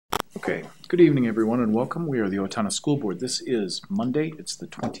Okay, good evening everyone and welcome. We are the Owatonna School Board. This is Monday, it's the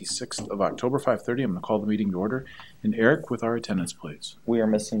 26th of October, 5:30. I'm going to call the meeting to order. And Eric, with our attendance please. We are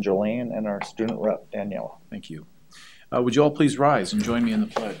missing Jolene and our student rep, Danielle. Thank you. Would you all please rise and join me in the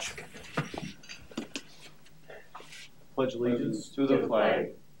pledge? Pledge allegiance to the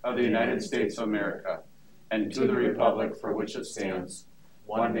flag of the United States of America and to the republic for which it stands,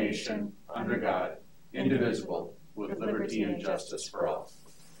 one nation, under God, indivisible, with liberty and justice for all.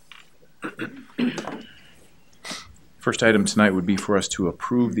 First item tonight would be for us to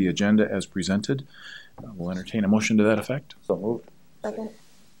approve the agenda as presented. We'll entertain a motion to that effect. So moved. Second.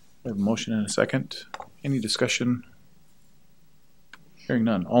 We have a motion and a second. Any discussion? Hearing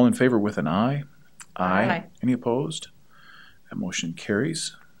none. All in favor with an aye? Aye. Any opposed? That motion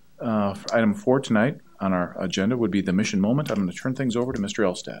carries. Item 4 tonight on our agenda would be the mission moment. I'm going to turn things over to Mr.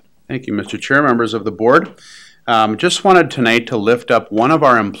 Elstad. Thank you, Mr. Chair, members of the board. Just wanted tonight to lift up one of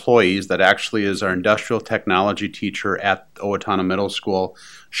our employees that actually is our industrial technology teacher at Owatonna Middle School.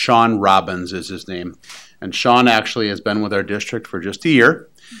 Sean Robbins is his name. And Sean actually has been with our district for just a year,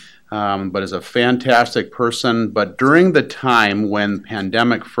 but is a fantastic person. But during the time when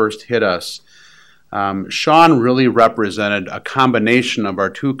pandemic first hit us, Sean really represented a combination of our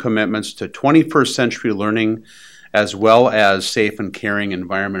two commitments to 21st century learning as well as safe and caring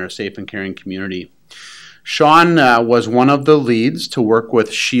environment or safe and caring community. Sean was one of the leads to work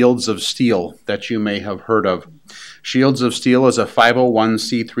with Shields of Steel that you may have heard of. Shields of Steel is a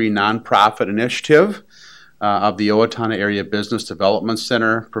 501c3 nonprofit initiative of the Owatonna Area Business Development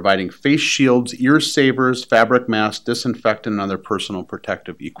Center, providing face shields, ear savers, fabric masks, disinfectant, and other personal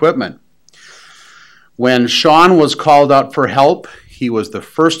protective equipment. When Sean was called out for help, he was the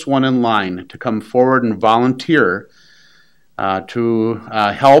first one in line to come forward and volunteer to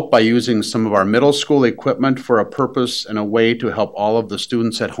help by using some of our middle school equipment for a purpose and a way to help all of the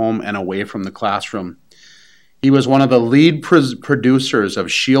students at home and away from the classroom. He was one of the lead producers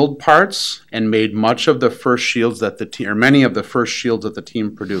of shield parts and made much of the first shields that the team, or many of the first shields that the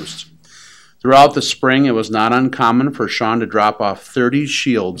team produced. Throughout the spring, it was not uncommon for Sean to drop off 30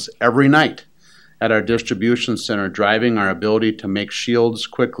 shields every night at our distribution center, driving our ability to make shields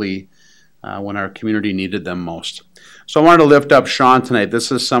quickly when our community needed them most. So I wanted to lift up Sean tonight.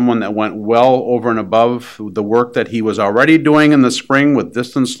 This is someone that went well over and above the work that he was already doing in the spring with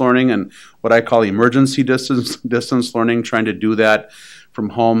distance learning and what I call emergency distance learning, trying to do that from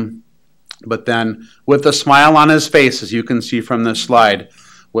home. But then with a smile on his face, as you can see from this slide,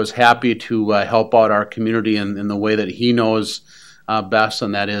 was happy to help out our community in the way that he knows best,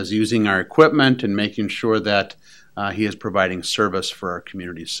 and that is using our equipment and making sure that he is providing service for our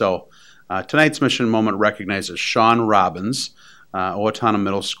community. So tonight's mission moment recognizes Sean Robbins, Owatonna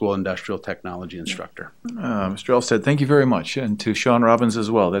Middle School Industrial Technology Instructor. Mr. Elstad, thank you very much, and to Sean Robbins as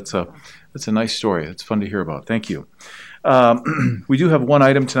well. That's a nice story. It's fun to hear about. Thank you. We do have one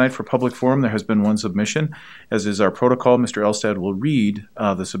item tonight for public forum. There has been one submission. As is our protocol, Mr. Elstad will read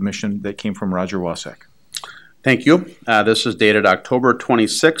the submission that came from Roger Wasek. Thank you. This is dated October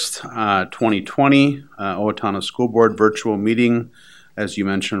 26th, 2020, Owatonna School Board virtual meeting, as you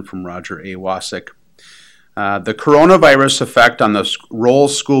mentioned, from Roger A. Wasik. The coronavirus effect on the role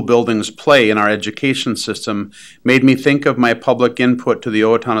school buildings play in our education system made me think of my public input to the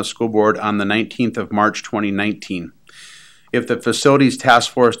Owatonna School Board on the 19th of March 2019. If the Facilities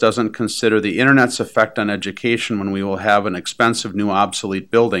Task Force doesn't consider the Internet's effect on education when we will have an expensive new obsolete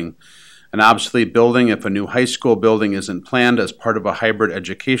building, an obsolete building if a new high school building isn't planned as part of a hybrid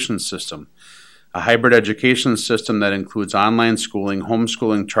education system. A hybrid education system that includes online schooling,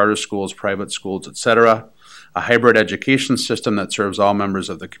 homeschooling, charter schools, private schools, etc. A hybrid education system that serves all members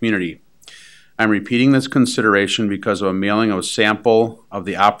of the community. I'm repeating this consideration because of a mailing of a sample of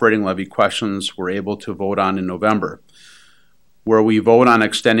the operating levy questions we're able to vote on in November, where we vote on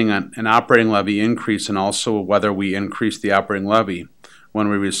extending an operating levy increase and also whether we increase the operating levy. When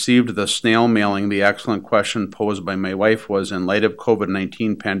we received the snail mailing, the excellent question posed by my wife was, in light of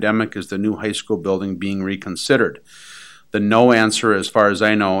COVID-19 pandemic, is the new high school building being reconsidered? The no answer, as far as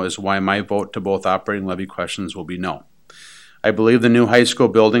I know, is why my vote to both operating levy questions will be no. I believe the new high school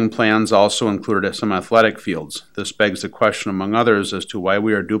building plans also included some athletic fields. This begs the question, among others, as to why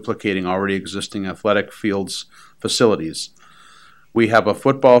we are duplicating already existing athletic fields facilities. We have a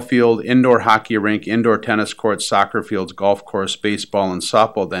football field, indoor hockey rink, indoor tennis courts, soccer fields, golf course, baseball, and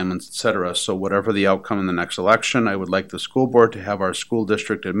softball diamonds, etc. So whatever the outcome in the next election, I would like the school board to have our school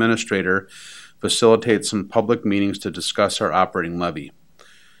district administrator facilitate some public meetings to discuss our operating levy.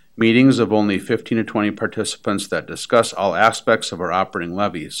 Meetings of only 15 to 20 participants that discuss all aspects of our operating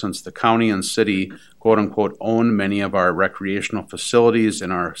levy. Since the county and city, quote unquote, own many of our recreational facilities,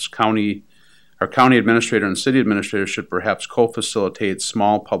 and our county administrator and city administrator should perhaps co-facilitate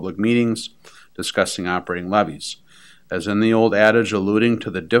small public meetings discussing operating levies. As in the old adage alluding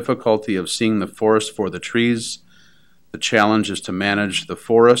to the difficulty of seeing the forest for the trees, the challenge is to manage the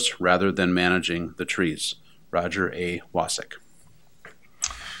forest rather than managing the trees. Roger A. Wasik.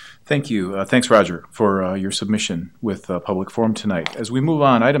 Thank you. Thanks, Roger, for your submission with Public Forum tonight. As we move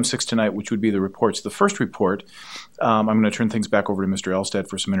on, item 6 tonight, which would be the reports. The first report, I'm going to turn things back over to Mr. Elstad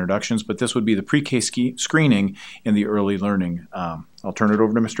for some introductions, but this would be the pre-K screening in the early learning. I'll turn it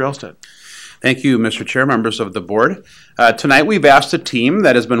over to Mr. Elstad. Thank you, Mr. Chair, members of the board. Tonight we've asked a team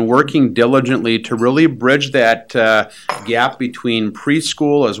that has been working diligently to really bridge that gap between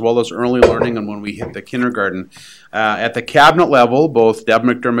preschool as well as early learning and when we hit the kindergarten. At the cabinet level, both Deb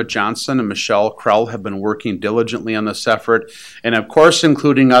McDermott Johnson and Michelle Krell have been working diligently on this effort, and of course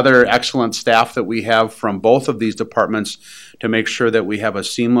including other excellent staff that we have from both of these departments to make sure that we have a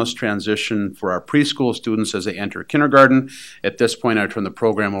seamless transition for our preschool students as they enter kindergarten. At this point, I turn the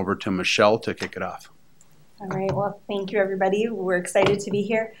program over to Michelle to kick it off. All right, well, thank you, everybody. We're excited to be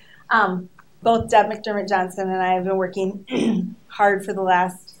here. Both Deb McDermott Johnson and I have been working hard for the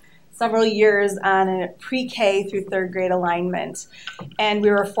last several years on a pre-K through 3rd grade alignment. And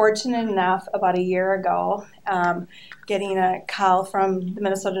we were fortunate enough about a year ago getting a call from the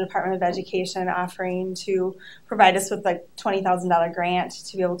Minnesota Department of Education offering to provide us with a $20,000 grant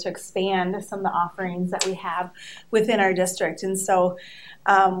to be able to expand some of the offerings that we have within our district. And so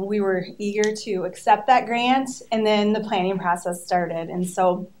we were eager to accept that grant, and then the planning process started. And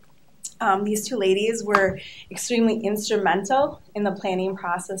so these two ladies were extremely instrumental in the planning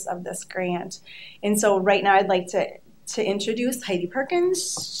process of this grant. And so right now I'd like to introduce Heidi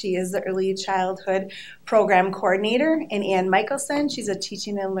Perkins. She is the Early Childhood Program Coordinator, and Ann Michelson. She's a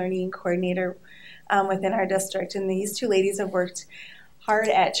Teaching and Learning Coordinator within our district. And these two ladies have worked hard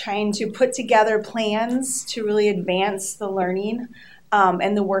at trying to put together plans to really advance the learning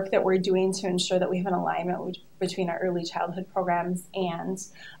and the work that we're doing to ensure that we have an alignment between our early childhood programs and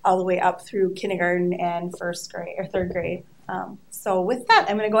all the way up through kindergarten and 1st grade or 3rd grade. So with that,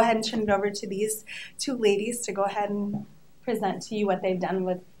 I'm going to go ahead and turn it over to these two ladies to go ahead and present to you what they've done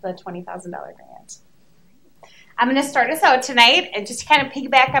with the $20,000 grant. I'm going to start us out tonight and just kind of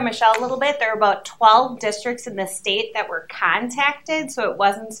piggyback on Michelle a little bit. There are about 12 districts in the state that were contacted, so it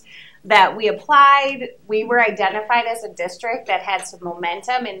wasn't that we applied. We were identified as a district that had some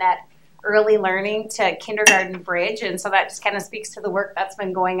momentum in that early learning to kindergarten bridge, and so that just kind of speaks to the work that's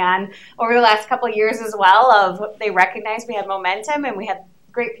been going on over the last couple of years as well. Of they recognized we had momentum and we had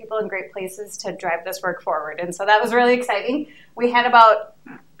great people in great places to drive this work forward, and so that was really exciting. We had about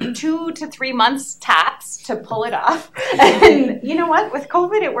 2 to 3 months tops to pull it off, and you know what, with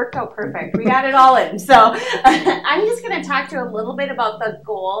COVID it worked out perfect. We got it all in. So I'm just going to talk to you a little bit about the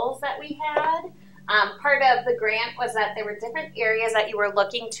goals that we had. Part of the grant was that there were different areas that you were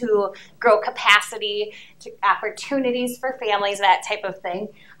looking to grow capacity, to opportunities for families, that type of thing.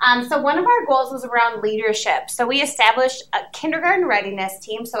 So one of our goals was around leadership. So we established a kindergarten readiness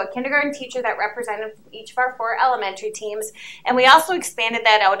team, so a kindergarten teacher that represented each of our 4 elementary teams. And we also expanded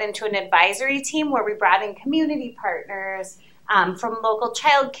that out into an advisory team where we brought in community partners from local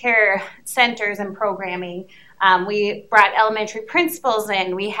child care centers and programming. We brought elementary principals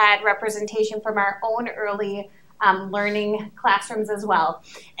in. We had representation from our own early learning classrooms as well.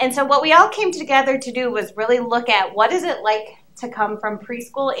 And so what we all came together to do was really look at what is it like to come from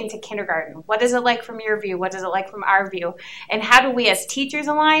preschool into kindergarten? What is it like from your view? What is it like from our view? And how do we as teachers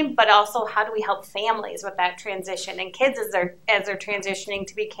align, but also how do we help families with that transition and kids as they're transitioning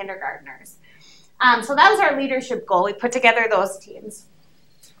to be kindergartners? So that was our leadership goal. We put together those teams.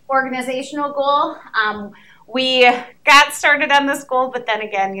 Organizational goal. We got started on this goal, but then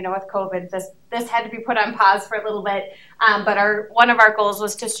again, you know, with COVID, this had to be put on pause for a little bit. But one of our goals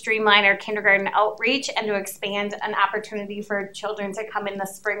was to streamline our kindergarten outreach and to expand an opportunity for children to come in the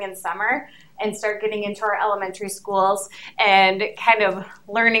spring and summer and start getting into our elementary schools and kind of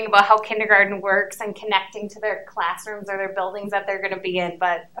learning about how kindergarten works and connecting to their classrooms or their buildings that they're going to be in.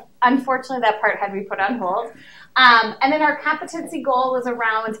 But unfortunately, that part had to be put on hold. And then our competency goal was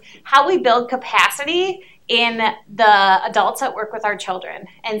around how we build capacity in the adults that work with our children.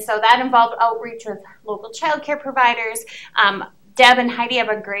 And so that involved outreach with local child care providers. Deb and Heidi have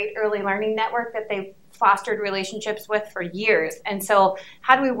a great early learning network that they've fostered relationships with for years. And so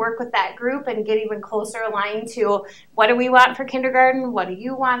how do we work with that group and get even closer aligned to what do we want for kindergarten? What do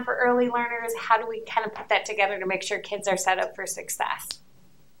you want for early learners? How do we kind of put that together to make sure kids are set up for success?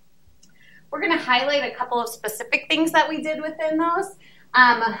 we're going to highlight a couple of specific things that we did within those.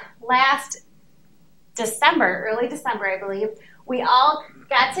 Last December, early December, I believe, we all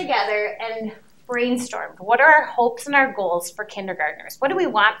got together and brainstormed. What are our hopes and our goals for kindergartners? What do we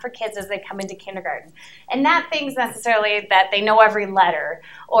want for kids as they come into kindergarten? And not things necessarily that they know every letter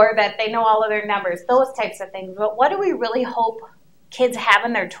or that they know all of their numbers, those types of things. But what do we really hope kids have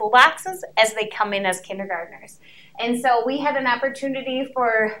in their toolboxes as they come in as kindergartners? And so we had an opportunity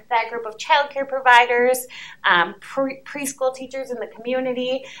for that group of childcare providers, preschool teachers in the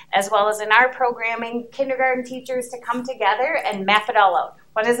community, as well as in our programming, kindergarten teachers to come together and map it all out.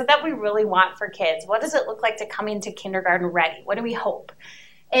 What is it that we really want for kids? What does it look like to come into kindergarten ready? What do we hope?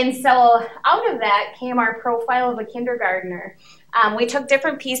 And so out of that came our profile of a kindergartner. We took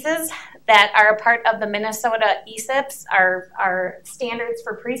different pieces that are a part of the Minnesota ESIPs, our standards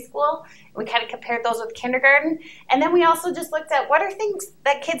for preschool. We kind of compared those with kindergarten. And then we also just looked at what are things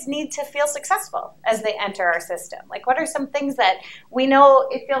that kids need to feel successful as they enter our system. Like what are some things that we know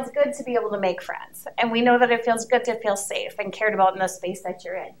it feels good to be able to make friends. And we know that it feels good to feel safe and cared about in the space that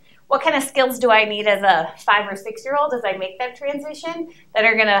you're in. What kind of skills do I need as a 5 or 6 year old as I make that transition that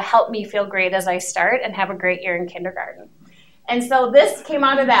are going to help me feel great as I start and have a great year in kindergarten? And so this came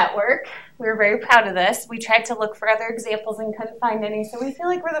out of that work. We were very proud of this. We tried to look for other examples and couldn't find any, so we feel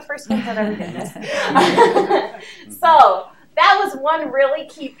like we're the first ones that ever did this. So that was one really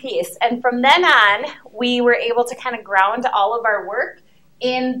key piece. And from then on, we were able to kind of ground all of our work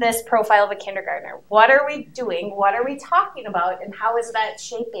in this profile of a kindergartner. What are we doing? What are we talking about? And how is that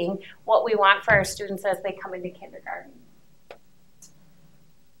shaping what we want for our students as they come into kindergarten?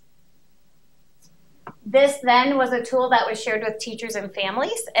 This then was a tool that was shared with teachers and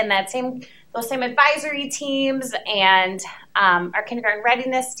families, and those same advisory teams and our kindergarten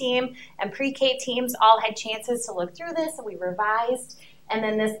readiness team and pre-K teams all had chances to look through this, and we revised, and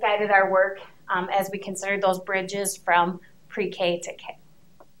then this guided our work as we considered those bridges from pre-K to K.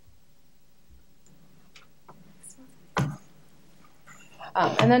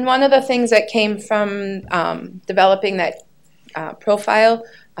 And then one of the things that came from developing that profile,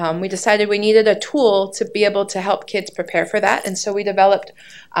 we decided we needed a tool to be able to help kids prepare for that. And so we developed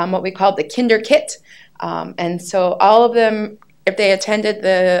what we called the Kinder Kit. And so all of them, if they attended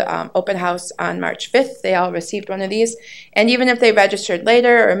the open house on March 5th, they all received one of these. And even if they registered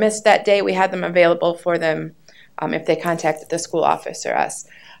later or missed that day, we had them available for them if they contacted the school office or us.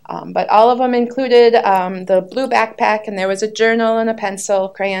 But all of them included the blue backpack, and there was a journal and a pencil,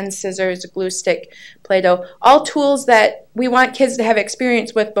 crayons, scissors, a glue stick, Play-Doh, all tools that we want kids to have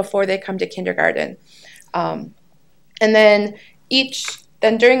experience with before they come to kindergarten. And then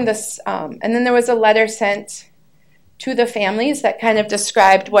during this, and then there was a letter sent to the families that kind of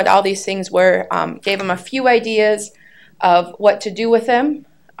described what all these things were, gave them a few ideas of what to do with them.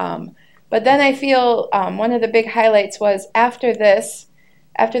 But then I feel one of the big highlights was after this,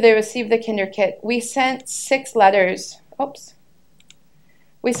 after they received the Kinder Kit, we sent 6 letters.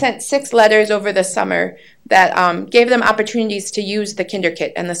 We sent 6 letters over the summer that gave them opportunities to use the Kinder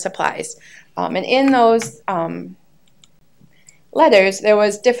Kit and the supplies. And in those letters, there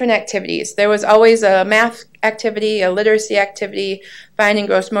was different activities. There was always a math activity, a literacy activity, fine and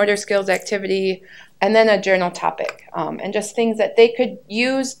gross motor skills activity, and then a journal topic. And just things that they could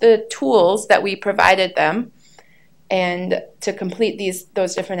use the tools that we provided them and to complete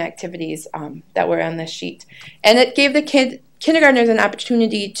those different activities that were on this sheet. And it gave the kindergartners an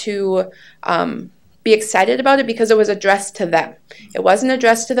opportunity to be excited about it because it was addressed to them. It wasn't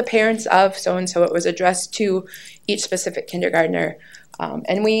addressed to the parents of so-and-so. It was addressed to each specific kindergartner.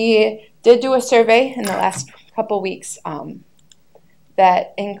 And we did do a survey in the last couple weeks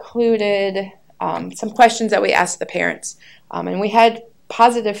that included some questions that we asked the parents. And we had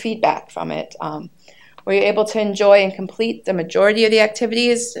positive feedback from it. Were you able to enjoy and complete the majority of the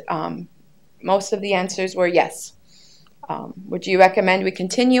activities? Most of the answers were yes. Would you recommend we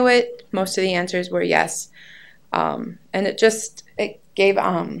continue it? Most of the answers were yes. And it gave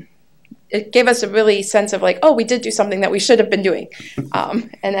us a really sense of like, oh, we did do something that we should have been doing.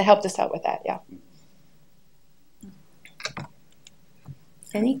 And it helped us out with that, yeah.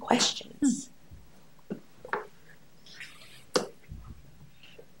 Any questions?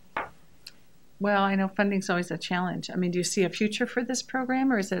 Well, I know funding's always a challenge. I mean, do you see a future for this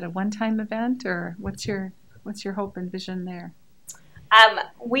program, or is it a one-time event, or what's your hope and vision there?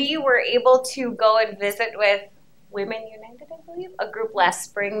 We were able to go and visit with Women United, I believe, a group last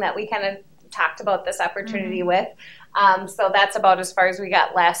spring that we kind of talked about this opportunity with. So that's about as far as we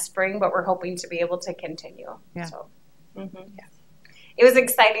got last spring, but we're hoping to be able to continue. Yeah. So, yeah. it was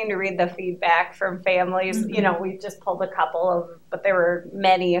exciting to read the feedback from families. You know, we just pulled a couple of, but there were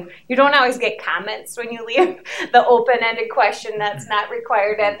many. You don't always get comments when you leave the open-ended question that's not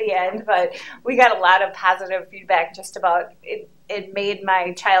required at the end, but we got a lot of positive feedback just about it. It made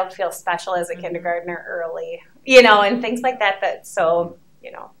my child feel special as a kindergartner early, you know, and things like that. So,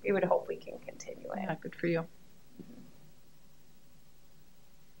 you know, we would hope we can continue it. Yeah, good for you.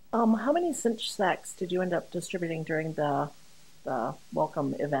 How many cinch sacks did you end up distributing during the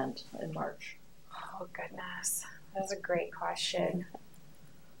welcome event in March? Oh, goodness. That's a great question.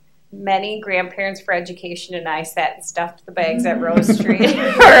 Many grandparents for education and I sat and stuffed the bags at Rose Street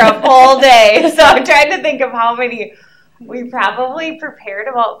for a full day. So I'm trying to think of how many. We probably prepared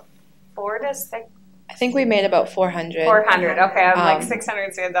about 4 to 6. I think we made about 400. 400. Okay, I'm like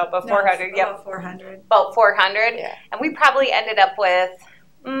 600 stands out, but 400. Yep. About 400. About 400. Yeah. And we probably ended up with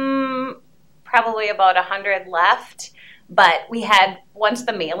probably about 100 left. But we had, once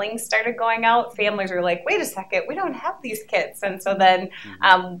the mailings started going out, families were like, wait a second, we don't have these kits. And so then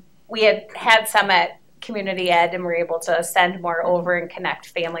we had some at community ed and were able to send more over and connect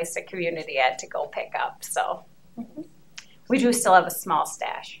families to community ed to go pick up. So we do still have a small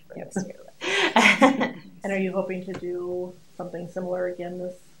stash for this year. And are you hoping to do something similar again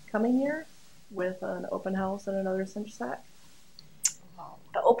this coming year with an open house and another cinch sack?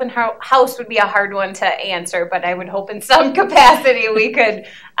 The open house would be a hard one to answer, but I would hope in some capacity we could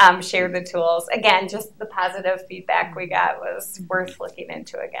share the tools. Again, just the positive feedback we got was worth looking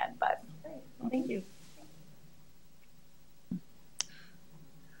into again. But Thank you.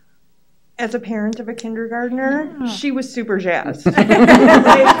 As a parent of a kindergartner, she was super jazzed. This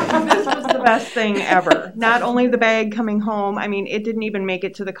was the best thing ever. Not only the bag coming home, I mean, it didn't even make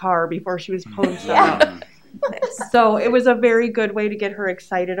it to the car before she was posted up. So it was a very good way to get her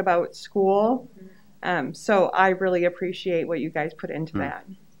excited about school. So I really appreciate what you guys put into that.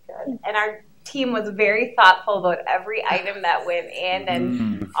 good. And our team was very thoughtful about every item that went in,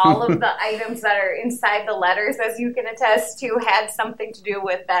 and all of the items that are inside the letters, as you can attest to, had something to do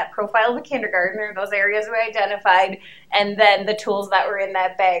with that profile of a kindergartner, those areas we identified, and then the tools that were in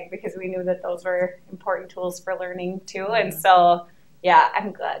that bag, because we knew that those were important tools for learning too. And so, yeah,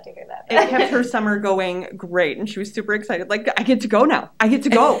 I'm glad to hear that. It kept her summer going great, and she was super excited. Like, I get to go now. I get to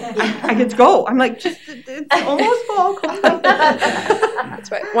go. I get to go. I'm like, just, it's almost fall. That's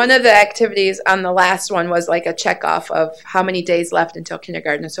right. One of the activities on the last one was like a check off of how many days left until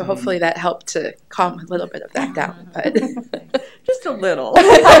kindergarten. So hopefully that helped to calm a little bit of that down. But Just a little.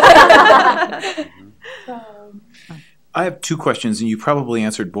 I have two questions, and you probably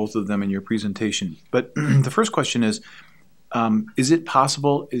answered both of them in your presentation. But the first question is it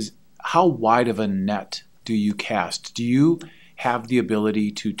possible, how wide of a net do you cast? Do you have the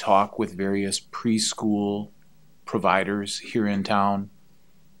ability to talk with various preschool providers here in town?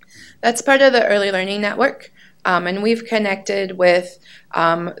 that's part of the Early Learning Network. And we've connected with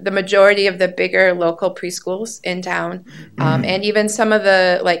the majority of the bigger local preschools in town, and even some of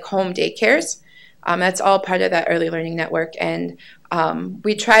the like home daycares. That's all part of that Early Learning Network. And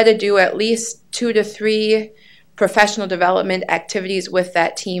we try to do at least 2 to 3 professional development activities with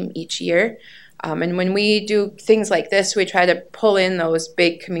that team each year. And when we do things like this, we try to pull in those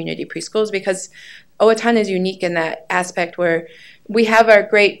big community preschools, because Owatonna is unique in that aspect where we have our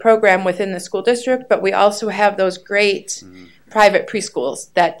great program within the school district, but we also have those great private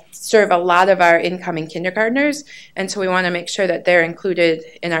preschools that serve a lot of our incoming kindergartners. And so we want to make sure that they're included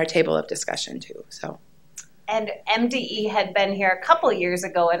in our table of discussion too. So. And MDE had been here a couple years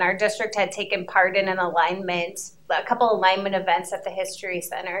ago, and our district had taken part in a couple alignment events at the History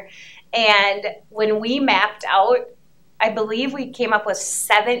Center. And when we mapped out, I believe we came up with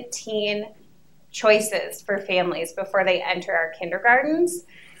 17 choices for families before they enter our kindergartens.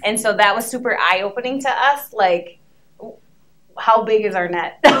 And so that was super eye-opening to us, like, how big is our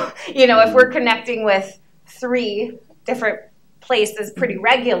net? If we're connecting with 3 different places pretty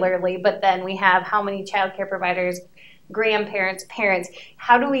regularly, but then we have how many child care providers, grandparents, parents,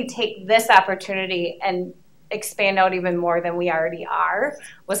 how do we take this opportunity and expand out even more than we already are,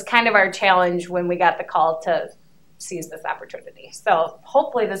 was kind of our challenge when we got the call to seize this opportunity. So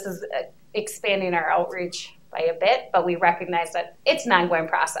hopefully this is expanding our outreach by a bit, but we recognize that it's an ongoing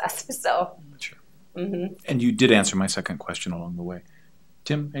process. So, Sure. And you did answer my second question along the way.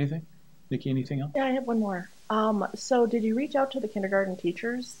 Tim, anything? Nikki, anything else? Yeah, I have one more. So did you reach out to the kindergarten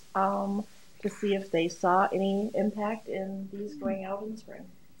teachers to see if they saw any impact in these going out in the spring?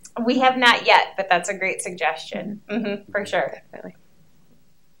 We have not yet, but that's a great suggestion. For sure. Definitely.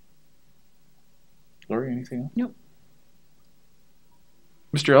 Lori, anything else? Nope.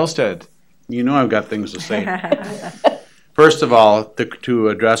 Mr. Elstead. You know I've got things to say. First of all, to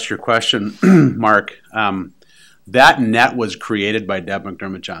address your question, Mark, that net was created by Deb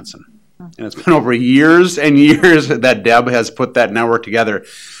McDermott Johnson. And it's been over years and years that Deb has put that network together.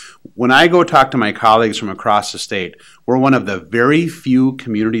 When I go talk to my colleagues from across the state, we're one of the very few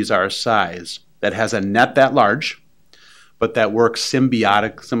communities our size that has a net that large, but that works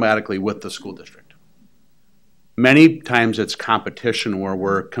symbiotically with the school district. Many times it's competition where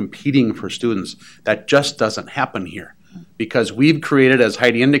we're competing for students. That just doesn't happen here. Because we've created, as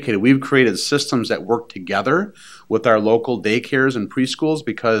Heidi indicated, we've created systems that work together with our local daycares and preschools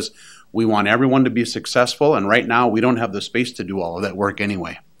because we want everyone to be successful, and right now we don't have the space to do all of that work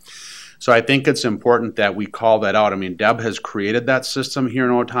anyway. So I think it's important that we call that out. I mean, Deb has created that system here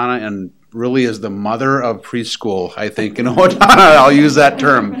in Owatonna and really is the mother of preschool, I think, in Owatonna. I'll use that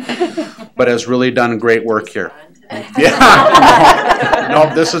term. But has really done great work here. Yeah.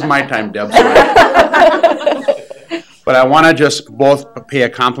 No, this is my time, Deb. But I want to just both pay a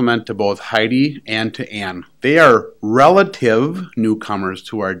compliment to both Heidi and to Ann. They are relative newcomers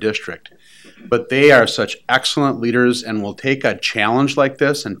to our district, but they are such excellent leaders and will take a challenge like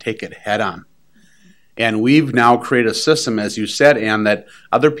this and take it head on. And we've now created a system, as you said, Ann, that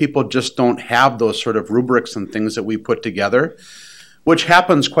other people just don't have those sort of rubrics and things that we put together, which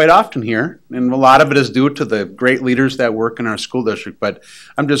happens quite often here, and a lot of it is due to the great leaders that work in our school district. But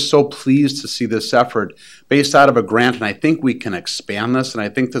I'm just so pleased to see this effort based out of a grant, and I think we can expand this, and I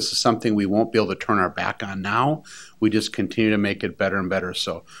think this is something we won't be able to turn our back on now. We just continue to make it better and better.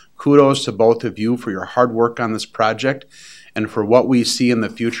 So kudos to both of you for your hard work on this project and for what we see in the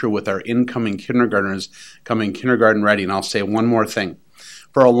future with our incoming kindergartners coming kindergarten ready. And I'll say one more thing.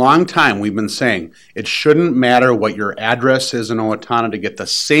 For a long time, we've been saying it shouldn't matter what your address is in Owatonna to get the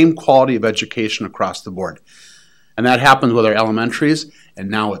same quality of education across the board. And that happens with our elementaries, and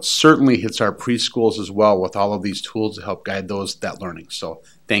now it certainly hits our preschools as well with all of these tools to help guide that learning. So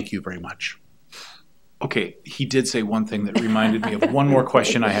thank you very much. Okay, he did say one thing that reminded me of one more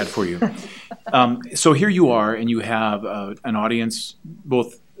question I had for you. So here you are, and you have an audience,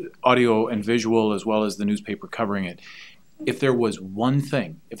 both audio and visual, as well as the newspaper covering it. If there was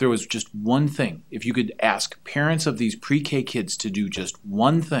just one thing, if you could ask parents of these pre-K kids to do just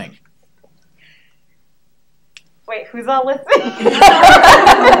one thing. Wait, who's all listening?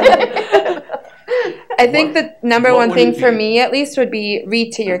 I think the number one thing for me, at least, would be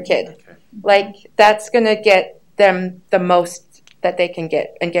read to your kid. Okay. Like, that's going to get them the most that they can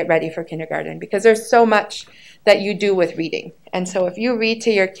get and get ready for kindergarten, because there's so much that you do with reading. And so if you read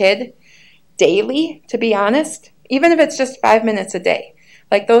to your kid daily, to be honest, even if it's just 5 minutes a day,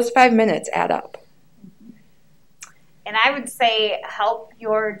 like those 5 minutes add up. And I would say help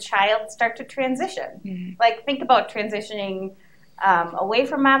your child start to transition. Mm-hmm. Like, think about transitioning away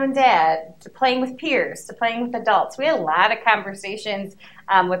from mom and dad to playing with peers, to playing with adults. We had a lot of conversations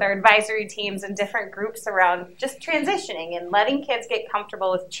with our advisory teams and different groups around just transitioning and letting kids get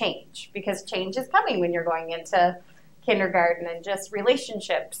comfortable with change, because change is coming when you're going into kindergarten, and just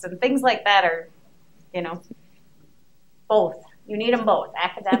relationships and things like that are, both. You need them both,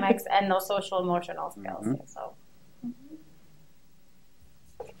 academics and those social emotional skills. Mm-hmm. So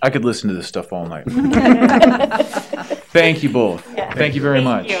I could listen to this stuff all night. Thank you both. Yeah. Thank you very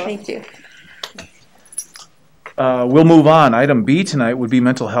much. Thank you. We'll move on. Item B tonight would be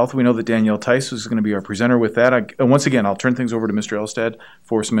mental health. We know that Danielle Tice is going to be our presenter with that. Once again, I'll turn things over to Mr. Elstad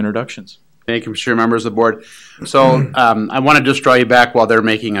for some introductions. Thank you, Mr. Members of the board. So I want to just draw you back while they're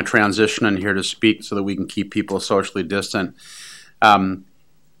making a transition in here to speak so that we can keep people socially distant. 2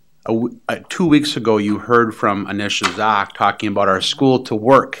 weeks ago, you heard from Anisha Zock talking about our school to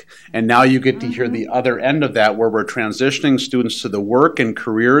work, and now you get to hear the other end of that, where we're transitioning students to the work and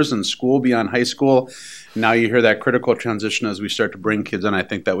careers and school beyond high school. Now you hear that critical transition as we start to bring kids in. I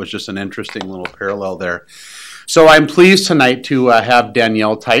think that was just an interesting little parallel there. So I'm pleased tonight to have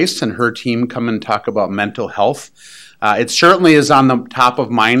Danielle Tice and her team come and talk about mental health. It certainly is on the top of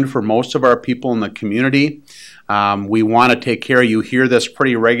mind for most of our people in the community. We want to take care of you. Hear this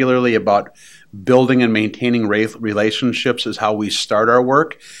pretty regularly about building and maintaining relationships is how we start our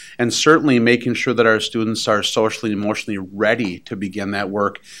work, and certainly making sure that our students are socially and emotionally ready to begin that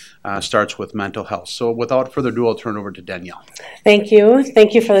work starts with mental health. So without further ado, I'll turn it over to Danielle. Thank you.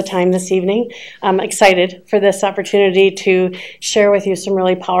 Thank you for the time this evening. I'm excited for this opportunity to share with you some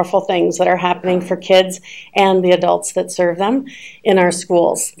really powerful things that are happening for kids and the adults that serve them in our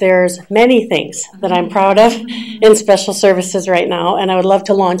schools. There's many things that I'm proud of in special services right now, and I would love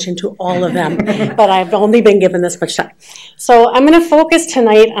to launch into all of them. but I've only been given this much time. So I'm going to focus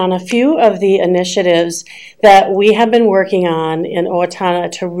tonight on a few of the initiatives that we have been working on in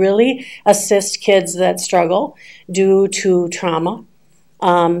Owatonna to really assist kids that struggle due to trauma.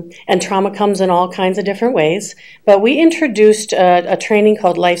 And trauma comes in all kinds of different ways. But we introduced a training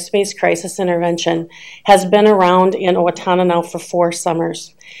called Life Space Crisis Intervention, has been around in Owatonna now for 4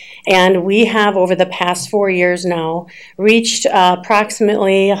 summers. And we have, over the past 4 years now, reached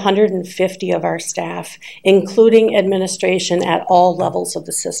approximately 150 of our staff, including administration at all levels of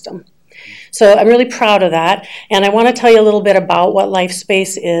the system. So I'm really proud of that. And I want to tell you a little bit about what Life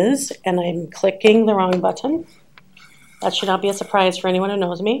Space is. And I'm clicking the wrong button. That should not be a surprise for anyone who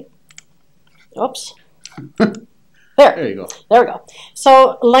knows me. Oops. There you go. There we go.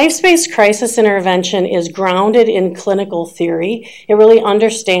 So life-space crisis intervention is grounded in clinical theory. It really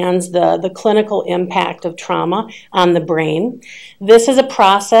understands the clinical impact of trauma on the brain. This is a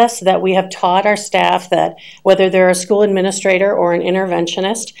process that we have taught our staff that whether they're a school administrator or an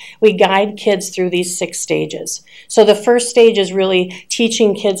interventionist, we guide kids through these 6 stages. So the first stage is really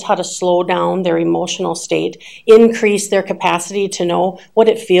teaching kids how to slow down their emotional state, increase their capacity to know what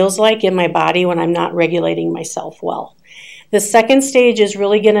it feels like in my body when I'm not regulating myself well. The second stage is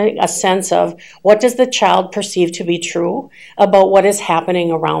really getting a sense of what does the child perceive to be true about what is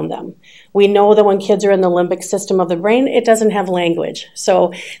happening around them. We know that when kids are in the limbic system of the brain, it doesn't have language.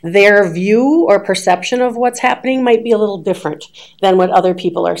 So their view or perception of what's happening might be a little different than what other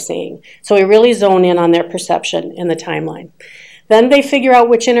people are seeing. So we really zone in on their perception in the timeline. Then they figure out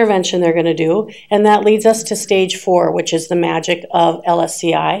which intervention they're going to do, and that leads us to stage 4, which is the magic of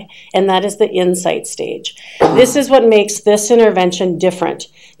LSCI, and that is the insight stage. This is what makes this intervention different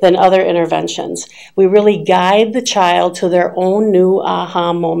than other interventions. We really guide the child to their own new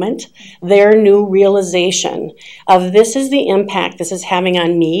aha moment, their new realization of this is the impact this is having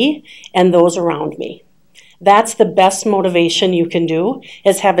on me and those around me. That's the best motivation you can do,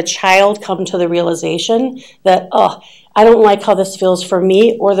 is have a child come to the realization that, I don't like how this feels for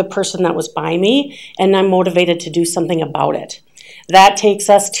me or the person that was by me, and I'm motivated to do something about it. That takes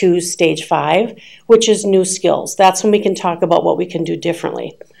us to stage 5, which is new skills. That's when we can talk about what we can do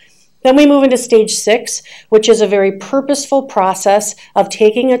differently. Then we move into stage 6, which is a very purposeful process of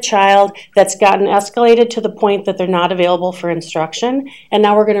taking a child that's gotten escalated to the point that they're not available for instruction, and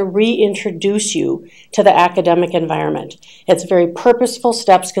now we're going to reintroduce you to the academic environment. It's very purposeful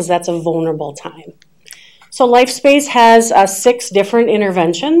steps because that's a vulnerable time. So LifeSpace has 6 different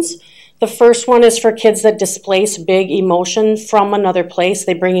interventions. The first one is for kids that displace big emotion from another place.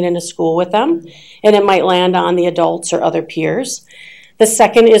 They bring it into school with them, and it might land on the adults or other peers. The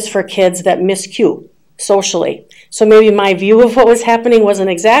second is for kids that miscue socially. So maybe my view of what was happening wasn't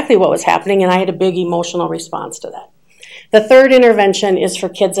exactly what was happening, and I had a big emotional response to that. The third intervention is for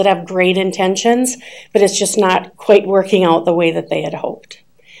kids that have great intentions, but it's just not quite working out the way that they had hoped.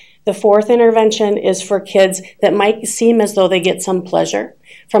 The fourth intervention is for kids that might seem as though they get some pleasure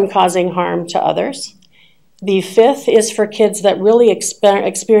from causing harm to others. The fifth is for kids that really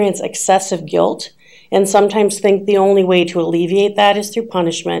experience excessive guilt and sometimes think the only way to alleviate that is through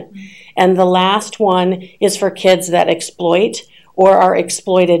punishment. And the last one is for kids that exploit or are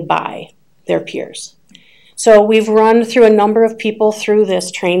exploited by their peers. So we've run through a number of people through this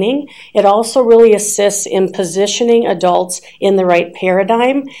training. It also really assists in positioning adults in the right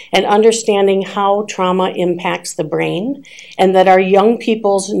paradigm and understanding how trauma impacts the brain, and that our young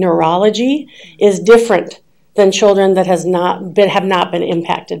people's neurology is different than children that have not been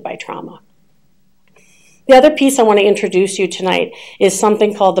impacted by trauma. The other piece I want to introduce you tonight is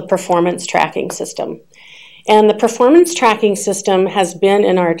something called the performance tracking system. And the performance tracking system has been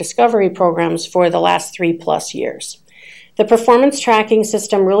in our discovery programs for the last 3+ years. The performance tracking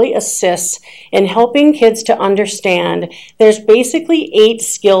system really assists in helping kids to understand there's basically 8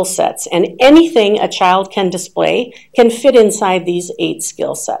 skill sets, and anything a child can display can fit inside these 8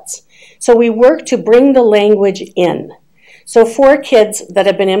 skill sets. So we work to bring the language in. So for kids that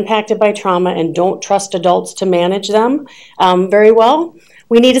have been impacted by trauma and don't trust adults to manage them very well,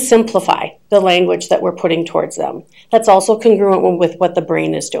 we need to simplify the language that we're putting towards them. That's also congruent with what the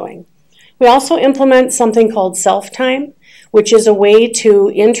brain is doing. We also implement something called self-time, which is a way to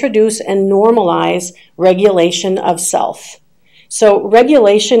introduce and normalize regulation of self. So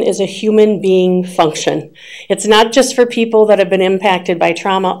regulation is a human being function. It's not just for people that have been impacted by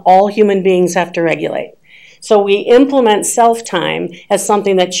trauma. All human beings have to regulate. So we implement self-time as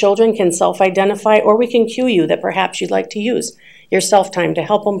something that children can self-identify, or we can cue you that perhaps you'd like to use your self-time to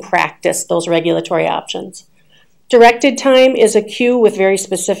help them practice those regulatory options. Directed time is a cue with very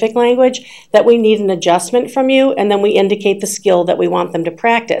specific language that we need an adjustment from you, and then we indicate the skill that we want them to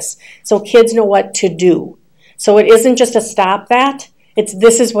practice. So kids know what to do. So it isn't just a stop that, it's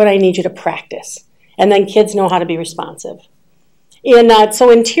this is what I need you to practice. And then kids know how to be responsive. So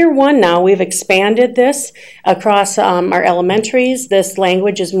in Tier 1 now, we've expanded this across our elementaries. This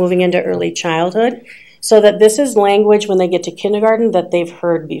language is moving into early childhood, so that this is language when they get to kindergarten that they've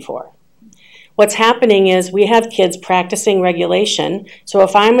heard before. What's happening is we have kids practicing regulation. So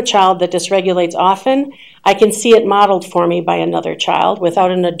if I'm a child that dysregulates often, I can see it modeled for me by another child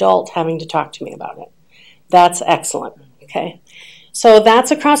without an adult having to talk to me about it. That's excellent, okay? So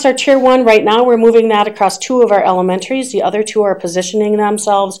that's across our Tier 1. Right now we're moving that across 2 of our elementaries. The other 2 are positioning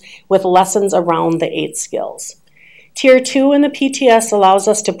themselves with lessons around the 8 skills. Tier 2 in the PTS allows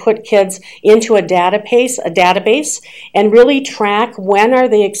us to put kids into a database, and really track when are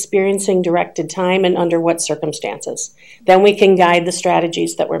they experiencing directed time and under what circumstances. Then we can guide the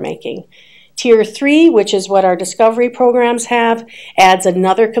strategies that we're making. Tier 3, which is what our discovery programs have, adds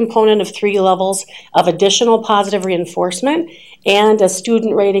another component of 3 levels of additional positive reinforcement and a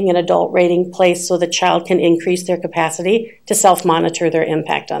student rating and adult rating place so the child can increase their capacity to self-monitor their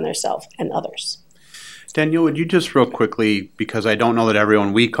impact on themselves and others. Danielle, would you just real quickly, because I don't know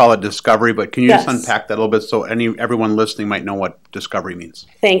that we call it discovery, but can you just unpack that a little bit so everyone listening might know what discovery means?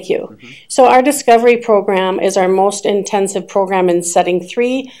 Thank you. So our discovery program is our most intensive program in setting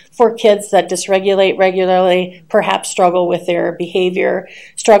 3 for kids that dysregulate regularly, perhaps struggle with their behavior,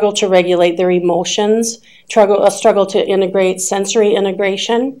 struggle to regulate their emotions, struggle to integrate sensory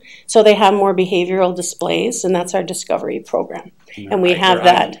integration, so they have more behavioral displays, and that's our discovery program. And we have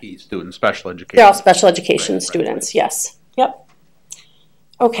that. IEP students, special education. They're all special education students, yes. Yep.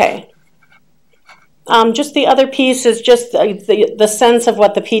 Okay. Just the other piece is just the sense of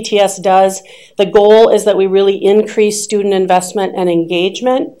what the PTS does. The goal is that we really increase student investment and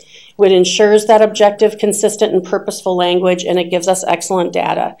engagement, which ensures that objective, consistent, and purposeful language, and it gives us excellent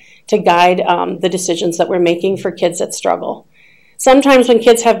data to guide the decisions that we're making for kids that struggle. Sometimes when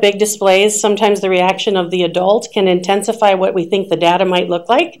kids have big displays, sometimes the reaction of the adult can intensify what we think the data might look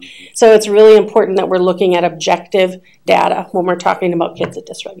like. So it's really important that we're looking at objective data when we're talking about kids that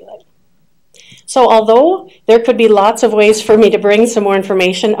dysregulate. So although there could be lots of ways for me to bring some more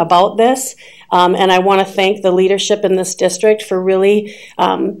information about this, and I want to thank the leadership in this district for really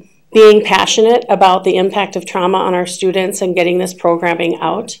being passionate about the impact of trauma on our students and getting this programming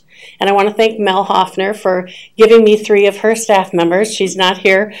out. And I want to thank Mel Hoffner for giving me 3 of her staff members. She's not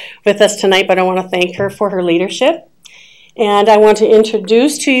here with us tonight, but I want to thank her for her leadership. And I want to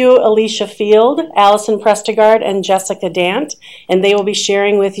introduce to you Alicia Field, Allison Prestegard, and Jessica Dant, and they will be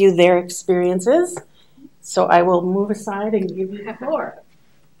sharing with you their experiences. So I will move aside and give you the floor.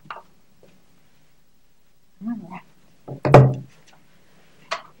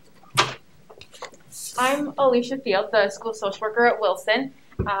 I'm Alicia Field, the school social worker at Wilson.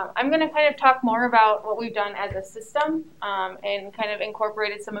 I'm going to kind of talk more about what we've done as a system and kind of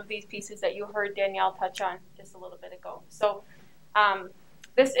incorporated some of these pieces that you heard Danielle touch on just a little bit ago. So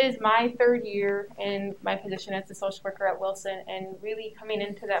this is my 3rd year in my position as a social worker at Wilson, and really coming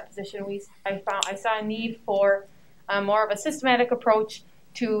into that position, I saw a need for more of a systematic approach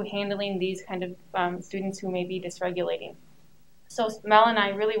to handling these kind of students who may be dysregulating. So Mel and I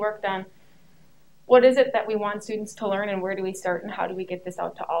really worked on what is it that we want students to learn, and where do we start, and how do we get this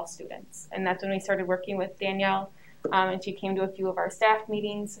out to all students? And that's when we started working with Danielle, and she came to a few of our staff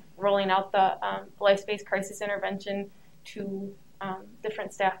meetings, rolling out the life-based crisis intervention to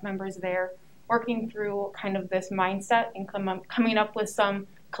different staff members there, working through kind of this mindset and coming up with some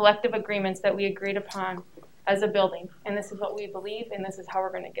collective agreements that we agreed upon as a building. And this is what we believe, and this is how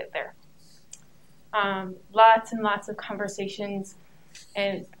we're going to get there. Lots and lots of conversations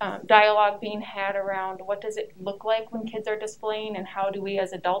and dialogue being had around what does it look like when kids are displaying, and how do we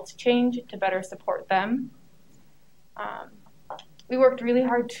as adults change to better support them. We worked really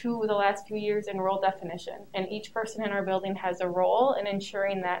hard too the last few years in role definition, and each person in our building has a role in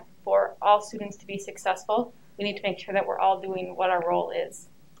ensuring that for all students to be successful, we need to make sure that we're all doing what our role is.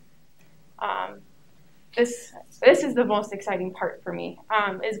 This is the most exciting part for me,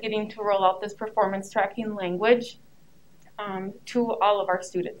 is getting to roll out this performance tracking language to all of our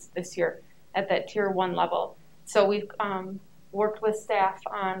students this year at that Tier 1 level. So we've worked with staff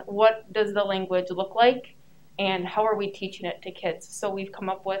on what does the language look like and how are we teaching it to kids. So we've come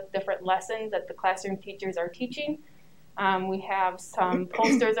up with different lessons that the classroom teachers are teaching. We have some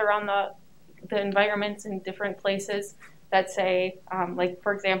posters around the environments in different places that say, like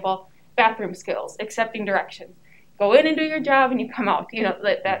for example, bathroom skills, accepting directions. Go in and do your job and you come out. You know,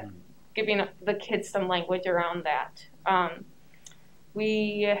 that giving the kids some language around that.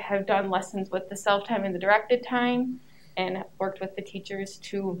 We have done lessons with the self-time and the directed time and worked with the teachers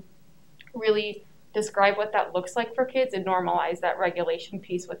to really describe what that looks like for kids and normalize that regulation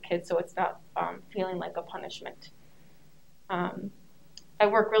piece with kids so it's not feeling like a punishment. I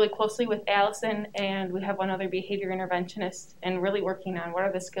work really closely with Allison, and we have one other behavior interventionist, and really working on what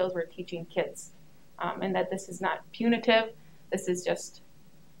are the skills we're teaching kids, and that this is not punitive. This is just,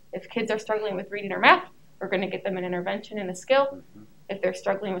 if kids are struggling with reading or math, we're going to get them an intervention and a skill. If they're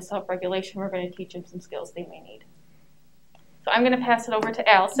struggling with self-regulation, we're going to teach them some skills they may need. So I'm going to pass it over to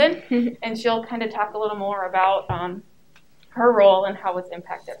Allison, and she'll kind of talk a little more about her role and how it's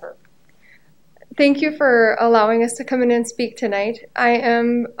impacted her. Thank you for allowing us to come in and speak tonight. I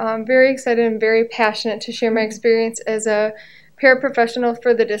am very excited and very passionate to share my experience as a paraprofessional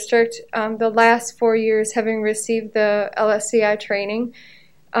for the district. The last 4 years having received the LSCI training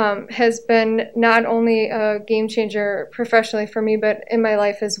has been not only a game changer professionally for me, but in my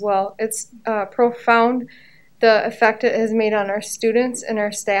life as well. It's profound, the effect it has made on our students and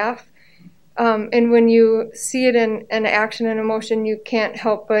our staff. And when you see it in action and emotion, you can't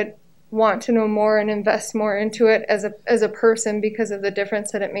help but want to know more and invest more into it as a person because of the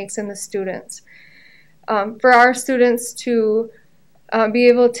difference that it makes in the students. For our students to be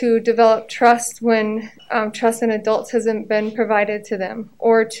able to develop trust when trust in adults hasn't been provided to them,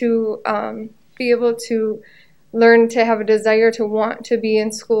 or to be able to learn to have a desire to want to be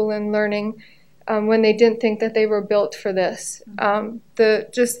in school and learning when they didn't think that they were built for this.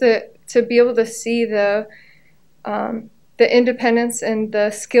 To be able to see the independence and the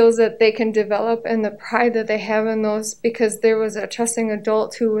skills that they can develop and the pride that they have in those, because there was a trusting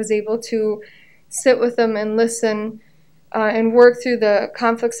adult who was able to sit with them and listen and work through the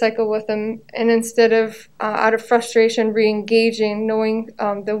conflict cycle with them, and instead of out of frustration re-engaging, knowing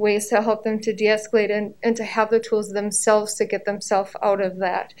the ways to help them to de-escalate and to have the tools themselves to get themselves out of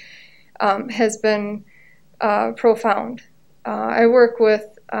that has been profound. I work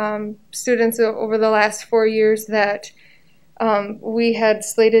with students over the last 4 years that we had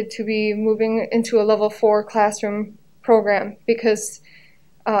slated to be moving into a level 4 classroom program because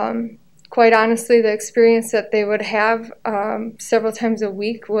quite honestly, the experience that they would have several times a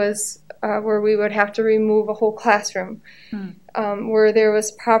week was where we would have to remove a whole classroom, where there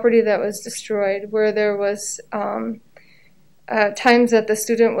was property that was destroyed, where there was times that the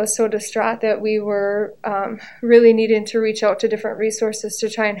student was so distraught that we were really needing to reach out to different resources to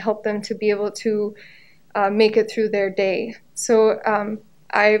try and help them to be able to make it through their day. So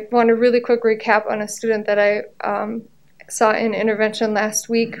I want a really quick recap on a student that I saw in intervention last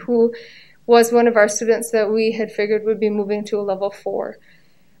week who was one of our students that we had figured would be moving to a level 4.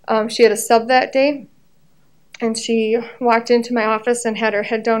 She had a sub that day, and she walked into my office and had her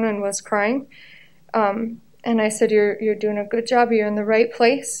head down and was crying. And I said, you're doing a good job, you're in the right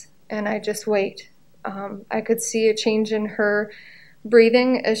place, and I just wait. I could see a change in her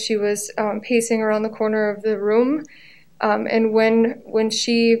breathing as she was pacing around the corner of the room. And when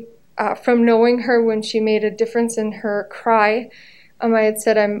she, from knowing her, when she made a difference in her cry, I had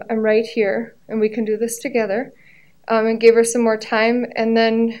said, I'm right here, and we can do this together, and gave her some more time. And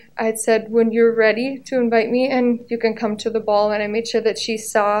then I had said, when you're ready to invite me in, you can come to the ball. And I made sure that she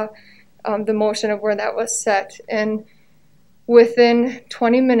saw the motion of where that was set. And within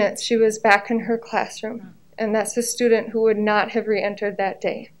 20 minutes, she was back in her classroom. And that's a student who would not have re-entered that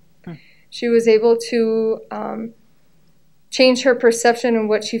day. She was able to change her perception and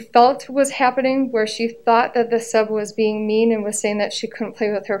what she felt was happening, where she thought that the sub was being mean and was saying that she couldn't play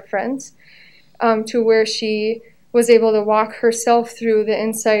with her friends, to where she was able to walk herself through the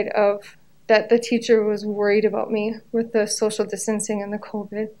insight of that the teacher was worried about me with the social distancing and the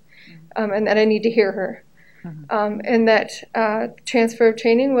COVID, and that I need to hear her. And that transfer of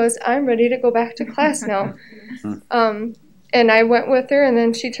training was, I'm ready to go back to class now. And I went with her, and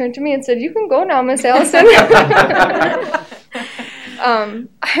then she turned to me and said, you can go now, Miss Allison.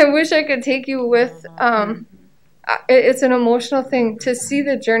 I wish I could take you with, it's an emotional thing to see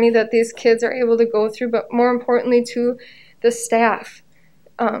the journey that these kids are able to go through, but more importantly to the staff,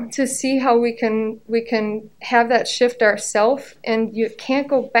 to see how we can have that shift ourselves, and you can't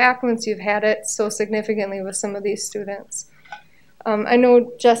go back once you've had it so significantly with some of these students. I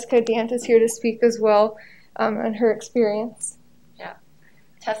know Jessica Dant is here to speak as well on her experience. Yeah,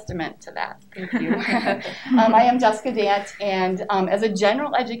 testament to that. Thank you. I am Jessica Dant, and as a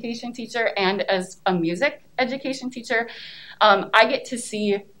general education teacher and as a music education teacher, I get to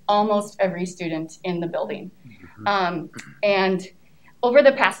see almost every student in the building. And over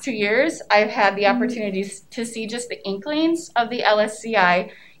the past 2 years, I've had the opportunity to see just the inklings of the LSCI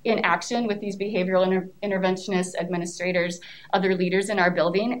in action with these behavioral interventionists, administrators, other leaders in our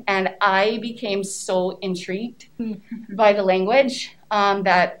building, and I became so intrigued by the language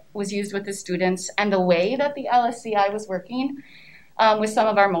that was used with the students and the way that the LSCI was working with some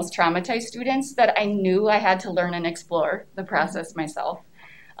of our most traumatized students, that I knew I had to learn and explore the process myself.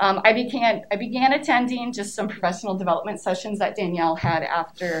 I began attending just some professional development sessions that Danielle had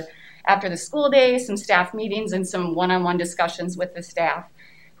after the school day, some staff meetings, and some one-on-one discussions with the staff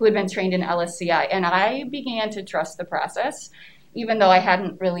who had been trained in LSCI. And I began to trust the process, even though I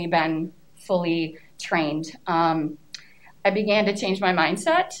hadn't really been fully trained. I began to change my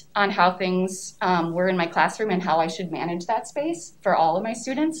mindset on how things were in my classroom and how I should manage that space for all of my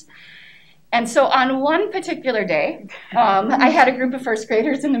students. And so on one particular day, I had a group of first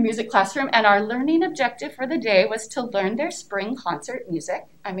graders in the music classroom, and our learning objective for the day was to learn their spring concert music.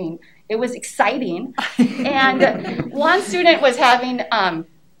 I mean, it was exciting. And one student was having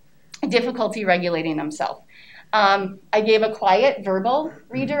difficulty regulating themselves. I gave a quiet verbal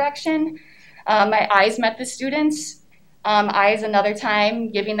redirection. My eyes met the students. Eyes another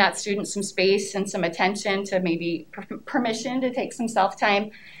time, giving that student some space and some attention to maybe permission to take some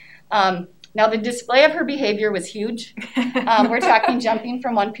self-time. Now, the display of her behavior was huge. We're talking jumping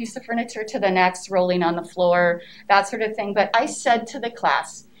from one piece of furniture to the next, rolling on the floor, that sort of thing. But I said to the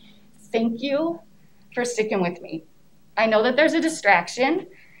class, thank you for sticking with me. I know that there's a distraction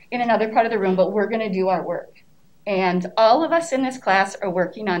in another part of the room, but we're going to do our work. And all of us in this class are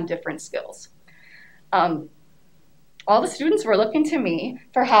working on different skills. All the students were looking to me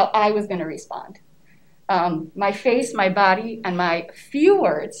for how I was going to respond. My face, my body, and my few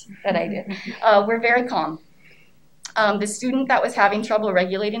words that I did were very calm. The student that was having trouble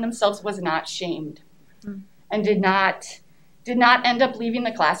regulating themselves was not shamed and did not end up leaving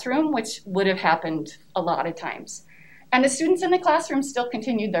the classroom, which would have happened a lot of times. And the students in the classroom still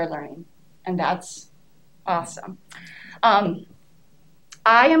continued their learning, and that's awesome. I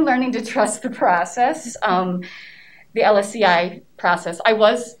am learning to trust the process. The LSCI process.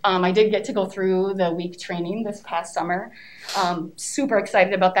 I did get to go through the week training this past summer. Super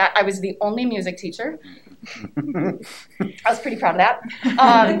excited about that. I was the only music teacher. I was pretty proud of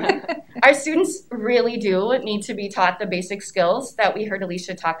that. Our students really do need to be taught the basic skills that we heard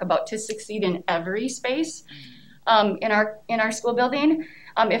Alicia talk about to succeed in every space in our school building.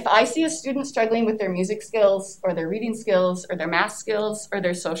 If I see a student struggling with their music skills or their reading skills or their math skills or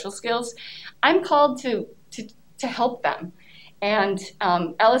their social skills, I'm called to help them. And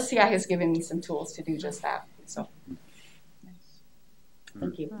LSCI has given me some tools to do just that. So,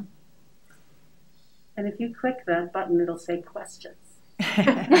 thank you. And if you click that button, it'll say questions.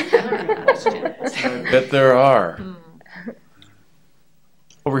 I bet there are.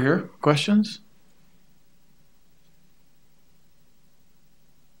 Over here, questions?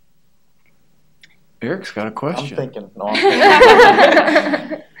 Eric's got a question. I'm thinking. No, I'm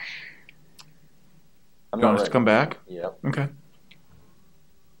thinking. You want us to come back? Yep. Okay.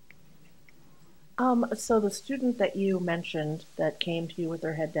 So the student that you mentioned that came to you with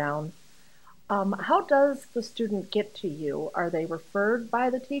their head down, how does the student get to you? Are they referred by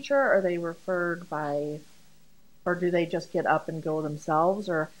the teacher? Are they referred by, or do they just get up and go themselves?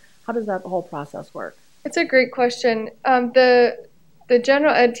 Or how does that whole process work? It's a great question. The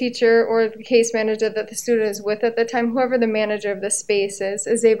general ed teacher or the case manager that the student is with at the time, whoever the manager of the space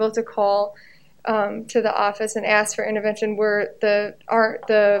is able to call to the office and ask for intervention, where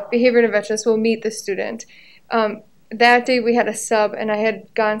the behavior interventionist will meet the student. That day we had a sub, and I had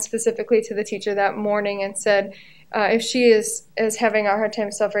gone specifically to the teacher that morning and said, if she is having a hard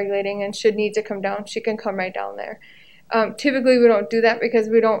time self-regulating and should need to come down, she can come right down there. Typically we don't do that because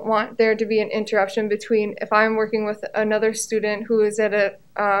we don't want there to be an interruption between if I'm working with another student who is at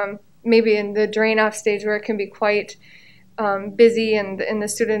a maybe in the drain off stage where it can be quite busy and the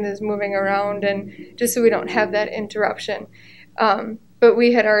student is moving around, and just so we don't have that interruption. But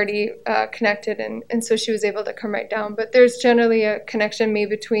we had already connected, and so she was able to come right down. But there's generally a connection made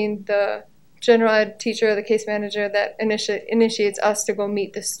between the general ed teacher or the case manager that initiates us to go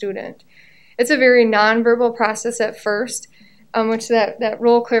meet the student. It's a very nonverbal process at first, which that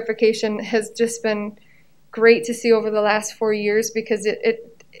role clarification has just been great to see over the last 4 years, because it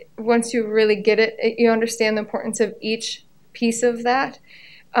once you really get it, you understand the importance of each piece of that.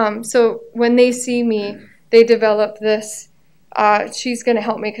 So when they see me, they develop this, she's going to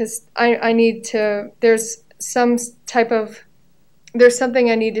help me because I need to, there's something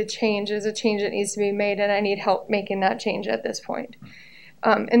I need to change. There's a change that needs to be made, and I need help making that change at this point.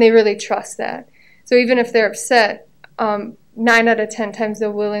 And they really trust that. So even if they're upset, 9 out of 10 times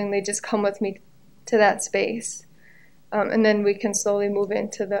they'll willingly just come with me to that space. and then we can slowly move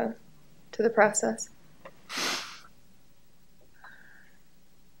into the process.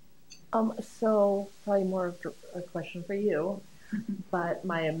 So probably more of a question for you, but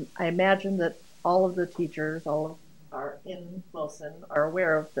I imagine that all of the teachers, are in Wilson, are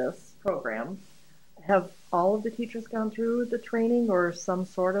aware of this program. Have all of the teachers gone through the training or some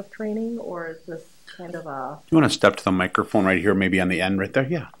sort of training, or is this kind of a... You want to step to the microphone right here, maybe on the end right there?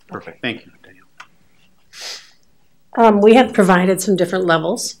 Yeah, perfect. Thank you, Danielle. We have provided some different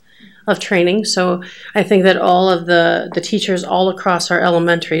levels of training. So I think that all of the teachers all across our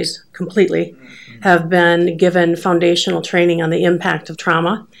elementaries completely have been given foundational training on the impact of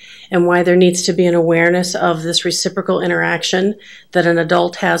trauma and why there needs to be an awareness of this reciprocal interaction that an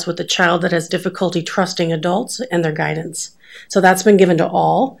adult has with a child that has difficulty trusting adults and their guidance. So that's been given to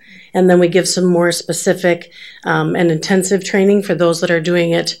all. And then we give some more specific and intensive training for those that are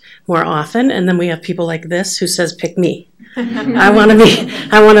doing it more often. And then we have people like this who says, pick me. I want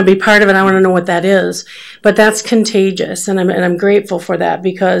to be part of it. I want to know what that is. But that's contagious. And I'm grateful for that,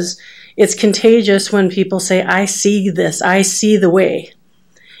 because it's contagious when people say, I see this, I see the way.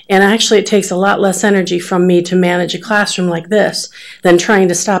 And actually, it takes a lot less energy from me to manage a classroom like this than trying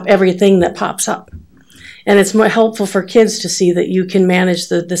to stop everything that pops up. And it's more helpful for kids to see that you can manage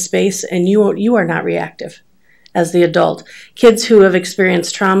the space and you are not reactive as the adult. Kids who have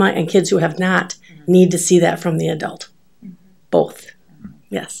experienced trauma and kids who have not need to see that from the adult. Both.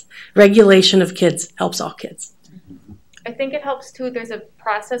 Yes. Regulation of kids helps all kids. I think it helps too. There's a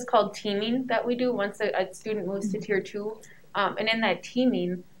process called teaming that we do once a student moves to Tier 2. And in that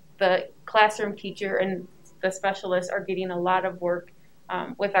teaming, the classroom teacher and the specialists are getting a lot of work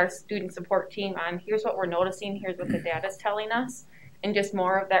with our student support team on here's what we're noticing, here's what the data is telling us, and just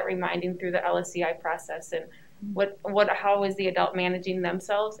more of that reminding through the LSCI process and how is the adult managing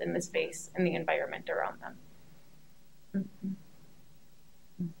themselves in the space and the environment around them.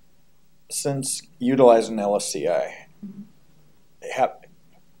 Since utilizing LSCI,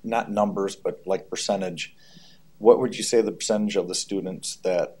 not numbers, but like percentage, what would you say the percentage of the students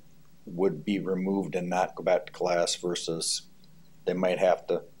that would be removed and not go back to class versus they might have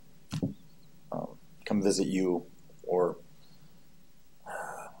to come visit you, or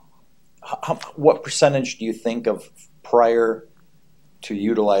what percentage do you think of prior to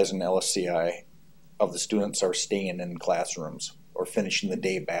utilizing LSCI of the students are staying in classrooms or finishing the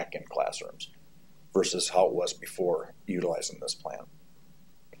day back in classrooms versus how it was before utilizing this plan?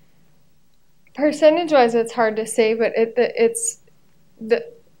 Percentage-wise, it's hard to say, but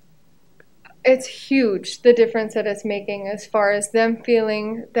it's huge, the difference that it's making as far as them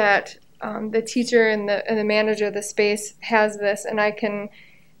feeling that the teacher and the manager of the space has this, and I can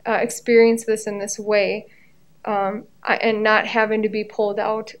experience this in this way, and not having to be pulled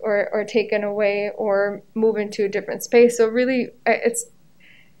out or taken away or move into a different space. So really, I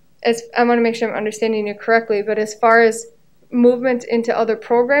want to make sure I'm understanding you correctly, but as far as movement into other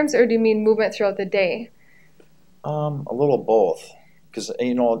programs, or do you mean movement throughout the day? A little both, because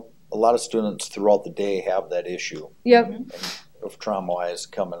a lot of students throughout the day have that issue. Yep. Of trauma-wise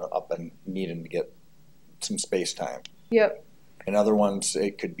coming up and needing to get some space time. Yep. And other ones,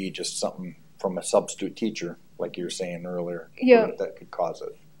 it could be just something from a substitute teacher, like you were saying earlier, yep, that could cause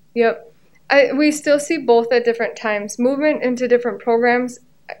it. Yep. We still see both at different times. Movement into different programs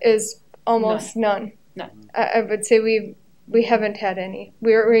is almost none. I would say we haven't had any.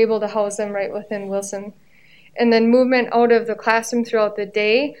 We're able to house them right within Wilson. And then movement out of the classroom throughout the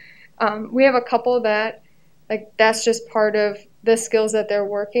day, we have a couple that, that's just part of the skills that they're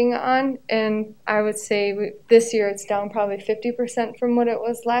working on. And I would say this year it's down probably 50% from what it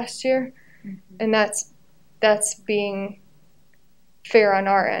was last year. Mm-hmm. And that's being fair on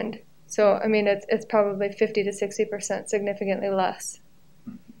our end. So, I mean, it's probably 50 to 60%, significantly less.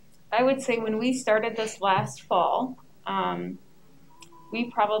 I would say when we started this last fall,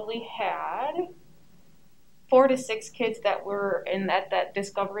 we probably had 4 to 6 kids that were in that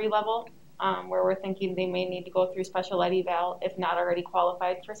discovery level, where we're thinking they may need to go through special ed eval, if not already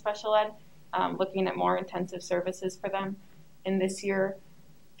qualified for special ed, looking at more intensive services for them. And this year,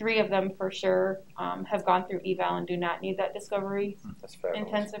 3 of them for sure have gone through eval and do not need that discovery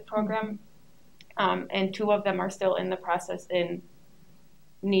intensive program. And 2 of them are still in the process and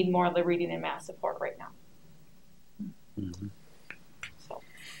need more of the reading and math support right now. Mm-hmm. So.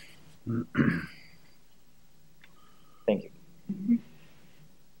 Thank you. Mm-hmm.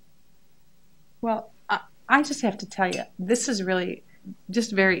 Well, I just have to tell you, this is really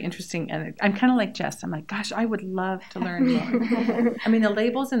just very interesting, and I'm kind of like Jess. I'm like, gosh, I would love to learn more. I mean, the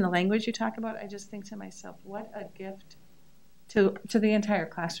labels and the language you talk about, I just think to myself, what a gift to the entire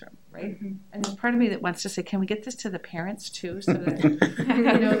classroom, right? Mm-hmm. And there's part of me that wants to say, can we get this to the parents too, so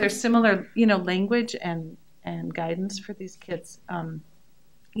that there's similar language and guidance for these kids.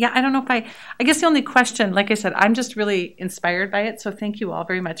 Yeah, I don't know if I guess the only question, like I said, I'm just really inspired by it. So thank you all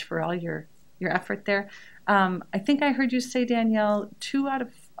very much for all your effort there. I think I heard you say, Danielle, 2 out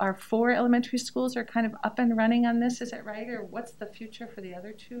of our 4 elementary schools are kind of up and running on this. Is that right? Or what's the future for the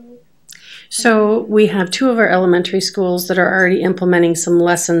other 2? So we have 2 of our elementary schools that are already implementing some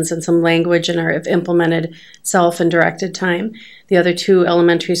lessons and some language and have implemented self and directed time. The other 2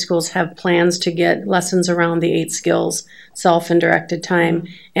 elementary schools have plans to get lessons around the 8 skills, self and directed time,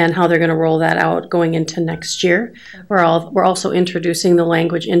 and how they're going to roll that out going into next year. We're also introducing the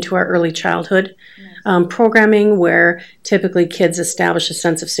language into our early childhood programming, where typically kids establish a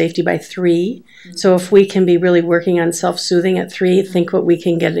sense of safety by 3. So if we can be really working on self-soothing at 3, think what we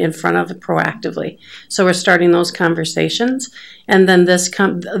can get in front of it proactively. So we're starting those conversations. And then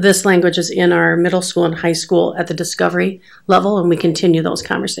this language is in our middle school and high school at the discovery level, and we continue those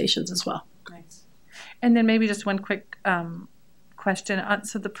conversations as well. Nice. And then maybe just one quick question.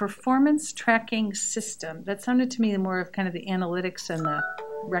 So the performance tracking system, that sounded to me more of kind of the analytics and the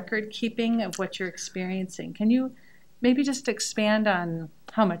record keeping of what you're experiencing. Can you maybe just expand on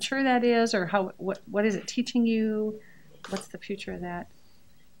how mature that is, or what is it teaching you? What's the future of that?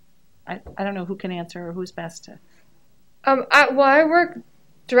 I don't know who can answer or who's best to. I work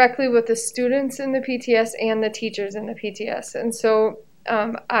directly with the students in the PTS and the teachers in the PTS, and so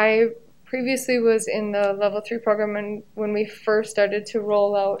I previously was in the level 3 program when we first started to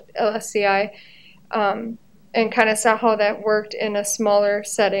roll out LSCI, and kind of saw how that worked in a smaller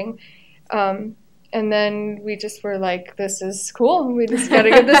setting. And then we just were like, this is cool. We just got to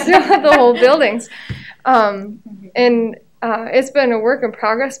get this throughout the whole buildings. And it's been a work in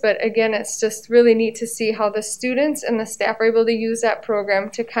progress, but again, it's just really neat to see how the students and the staff are able to use that program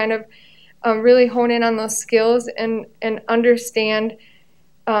to kind of really hone in on those skills and understand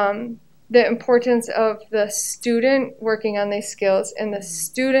the importance of the student working on these skills and the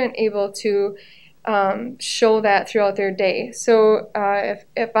student able to show that throughout their day. So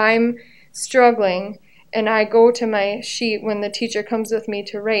if I'm struggling and I go to my sheet when the teacher comes with me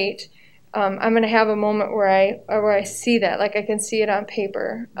to rate, I'm going to have a moment where I see that, like I can see it on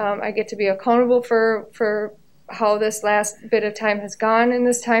paper. I get to be accountable for how this last bit of time has gone in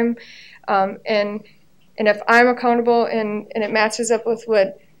this time, and if I'm accountable and it matches up with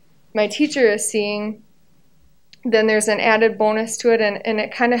what my teacher is seeing, then there's an added bonus to it, and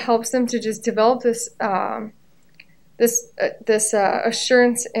it kind of helps them to just develop this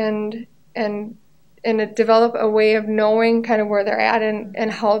assurance and develop a way of knowing kind of where they're at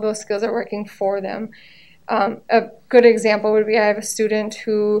and how those skills are working for them. A good example would be I have a student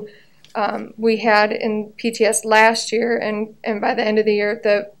who we had in PTS last year, and by the end of the year,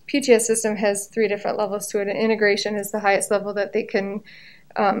 the PTS system has 3 different levels to it, and integration is the highest level that they can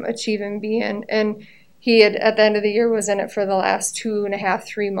achieve and be in. And he had, at the end of the year, was in it for the last 2.5,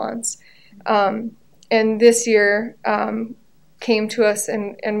 3 months. And this year came to us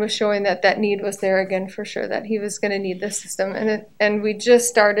and was showing that need was there again for sure, that he was going to need this system. And we just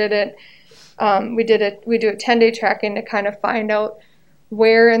started it. We do a 10-day tracking to kind of find out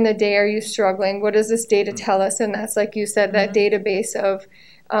where in the day are you struggling? What does this data tell us? And that's, like you said, that database of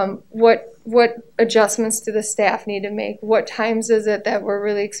what adjustments do the staff need to make? What times is it that we're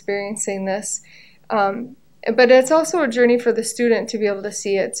really experiencing this? But it's also a journey for the student to be able to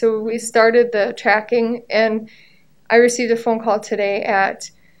see it. So we started the tracking, and I received a phone call today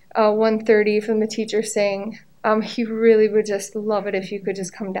at 1:30 from the teacher saying he really would just love it if you could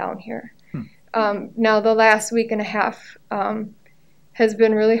just come down here. Now the last week and a half has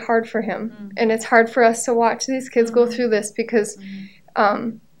been really hard for him, and it's hard for us to watch these kids go through this because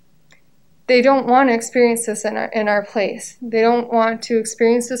they don't want to experience this in our place. They don't want to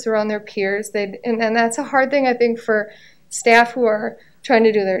experience this around their peers. And that's a hard thing, I think, for staff who are trying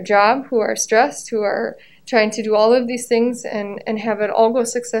to do their job, who are stressed, who are trying to do all of these things and have it all go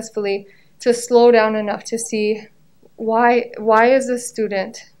successfully, to slow down enough to see why is this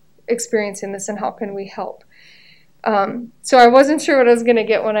student experiencing this and how can we help. So I wasn't sure what I was going to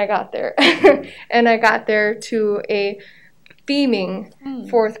get when I got there. And I got there to a beaming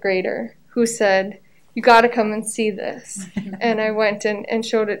 4th grader who said, you got to come and see this. And I went and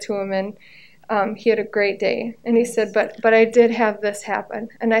showed it to him, and he had a great day. And he said, but I did have this happen.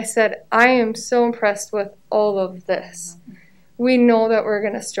 And I said, I am so impressed with all of this. We know that we're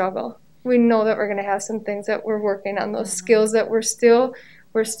going to struggle. We know that we're going to have some things that we're working on, those skills that we're still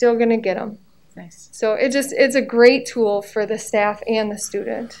going to get them. Nice. So it's a great tool for the staff and the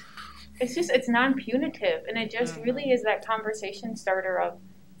student. it's non-punitive, and it just really is that conversation starter of,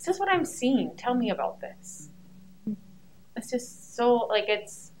 this is what I'm seeing, tell me about this. It's just so, like,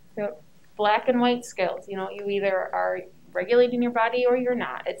 it's black and white skills, you either are regulating your body or you're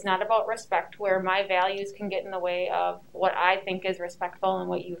not. It's not about respect, where my values can get in the way of what I think is respectful and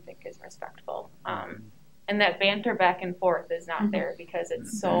what you think is respectful. And that banter back and forth is not there because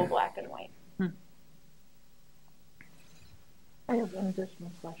it's so black and white. I have one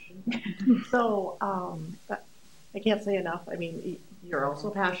additional question. So, I can't say enough. I mean, you're also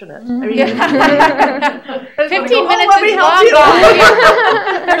passionate. I mean, 15 minutes is long.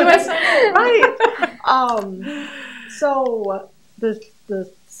 Right. So the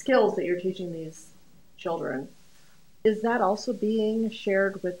skills that you're teaching these children, is that also being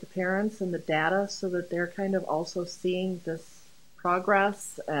shared with the parents and the data so that they're kind of also seeing this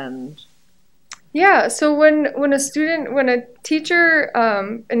progress and? Yeah, so when a teacher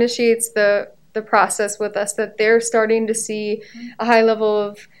initiates the process with us, that they're starting to see a high level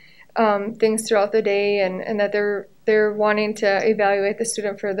of things throughout the day, and that they're wanting to evaluate the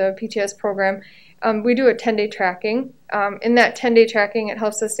student for the PTS program, we do a 10-day tracking. In that 10-day tracking, it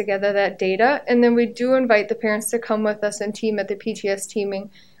helps us to gather that data, and then we do invite the parents to come with us and team at the PTS teaming,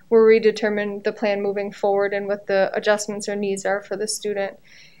 where we determine the plan moving forward and what the adjustments or needs are for the student.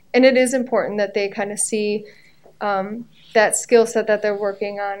 And it is important that they kind of see that skill set that they're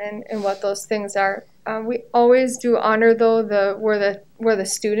working on and what those things are. We always do honor, though, where the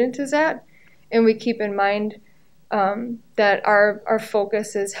student is at, and we keep in mind that our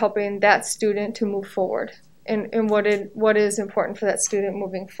focus is helping that student to move forward and what is important for that student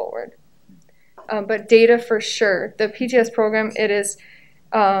moving forward. But data for sure. The PTS program, it's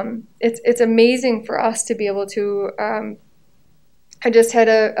amazing for us to be able to. I just had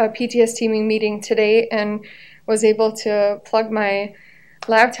a PTS teaming meeting today and was able to plug my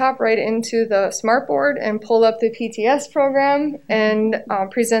laptop right into the smartboard and pull up the PTS program and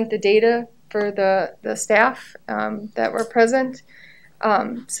present the data for the staff that were present,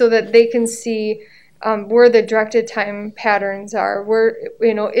 so that they can see where the directed time patterns are. Where,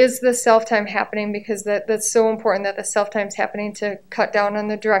 is the self-time happening? Because that's so important that the self-time's happening to cut down on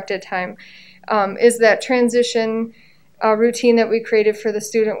the directed time. Is that transition routine that we created for the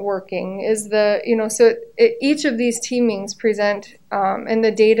student working? Is each of these teamings present, and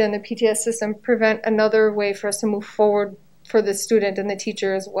the data and the PTS system prevent another way for us to move forward for the student and the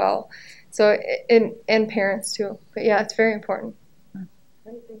teacher as well. So, and parents too. But yeah, it's very important.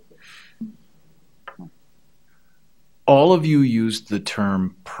 All of you used the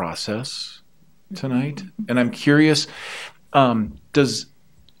term process tonight, and I'm curious, does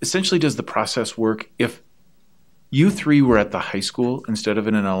the process work if you three were at the high school instead of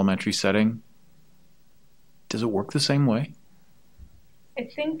in an elementary setting? Does it work the same way? I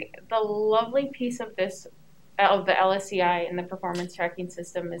think the lovely piece of this, of the LSEI and the performance tracking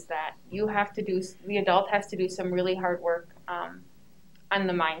system, is that the adult has to do some really hard work on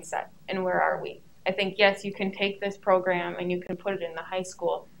the mindset and where are we. I think, yes, you can take this program and you can put it in the high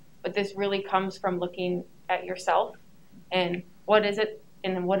school, but this really comes from looking at yourself and what is it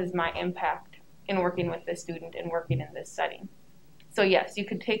and what is my impact in working with this student and working in this setting. So yes, you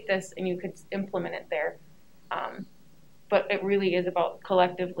could take this and you could implement it there, but it really is about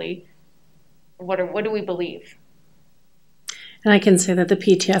collectively, what do we believe? And I can say that the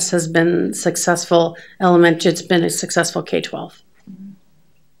PTS has been successful elementary, it's been a successful K-12.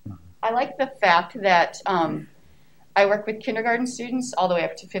 I like the fact that I work with kindergarten students all the way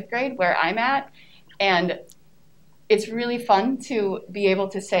up to 5th grade where I'm at, and it's really fun to be able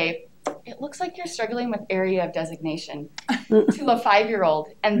to say, it looks like you're struggling with area of designation to a 5-year-old,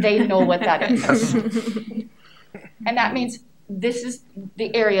 and they know what that is. And that means this is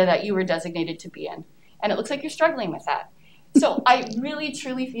the area that you were designated to be in, and it looks like you're struggling with that. So I really,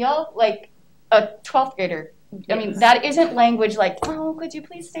 truly feel like a 12th grader. I mean, that isn't language like, oh, could you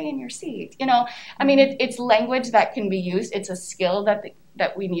please stay in your seat? I mean, it's language that can be used. It's a skill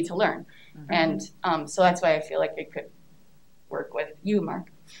that we need to learn. And so that's why I feel like it could work with you,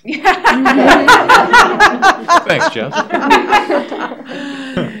 Mark. Thanks, Jess.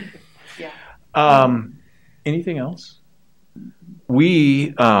 Anything else?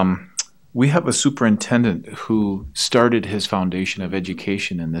 We have a superintendent who started his foundation of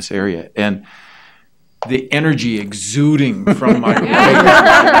education in this area, and the energy exuding from my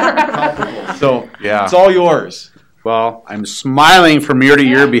so yeah, it's all yours. Well, I'm smiling from ear to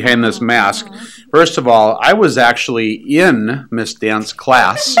ear behind this mask. First of all, I was actually in Miss Dan's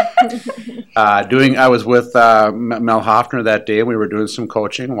class. I was with Mel Hoffner that day, and we were doing some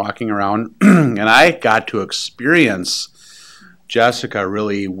coaching, walking around, and I got to experience Jessica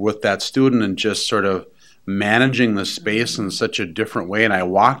really with that student and just sort of managing the space in such a different way. And I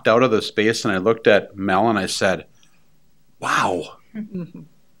walked out of the space and I looked at Mel and I said, wow,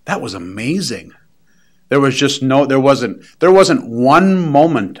 that was amazing. There was just there wasn't one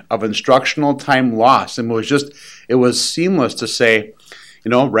moment of instructional time lost. And it was seamless to say, you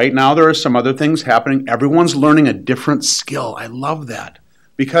know, right now there are some other things happening. Everyone's learning a different skill. I love that.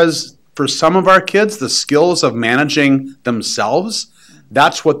 Because for some of our kids, the skills of managing themselves,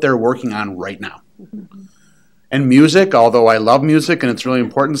 that's what they're working on right now. And music, although I love music and it's really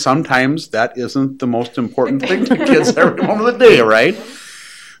important, sometimes that isn't the most important thing to kids every moment of the day, right?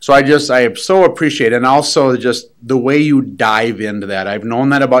 So I so appreciate it. And also just the way you dive into that. I've known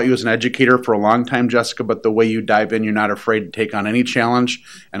that about you as an educator for a long time, Jessica, but the way you dive in, you're not afraid to take on any challenge.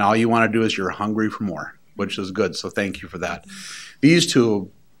 And all you want to do is you're hungry for more, which is good. So thank you for that. These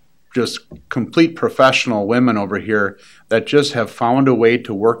two just complete professional women over here that just have found a way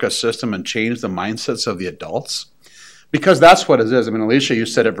to work a system and change the mindsets of the adults. Because that's what it is. I mean, Alicia, you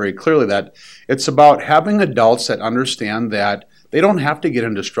said it very clearly that it's about having adults that understand that they don't have to get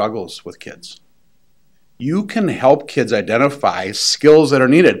into struggles with kids. You can help kids identify skills that are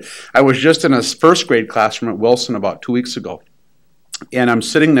needed. I was just in a first grade classroom at Wilson about 2 weeks ago. And I'm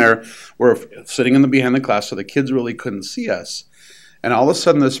sitting there, we're sitting in the behind the class, so the kids really couldn't see us. And all of a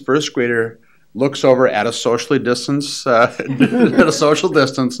sudden, this first grader looks over at a social distance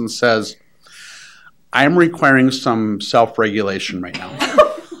and says, I'm requiring some self-regulation right now.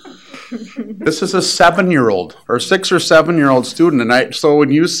 This is a 7-year-old or 6 or 7-year-old student. And so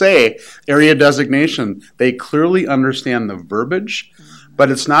when you say area designation, they clearly understand the verbiage, but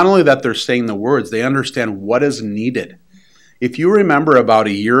it's not only that they're saying the words, they understand what is needed. If you remember about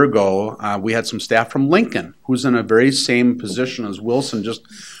a year ago, we had some staff from Lincoln who's in a very same position as Wilson, just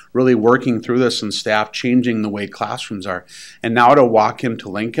really working through this and staff changing the way classrooms are. And now to walk into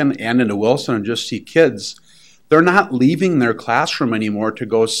Lincoln and into Wilson and just see kids, they're not leaving their classroom anymore to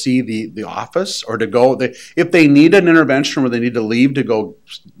go see the office or to go, if they need an intervention where they need to leave to go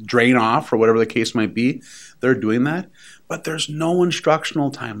drain off or whatever the case might be, they're doing that. But there's no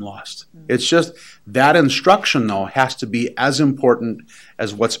instructional time lost. It's just that instruction, though, has to be as important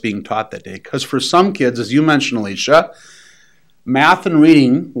as what's being taught that day. Because for some kids, as you mentioned, Alicia, math and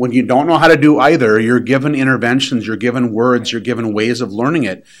reading, when you don't know how to do either, you're given interventions, you're given words, you're given ways of learning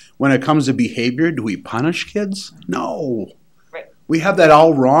it. When it comes to behavior, do we punish kids? No. Right. We have that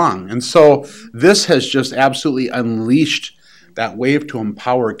all wrong. And so this has just absolutely unleashed that wave to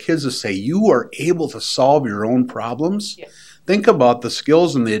empower kids to say, you are able to solve your own problems. Yes. Think about the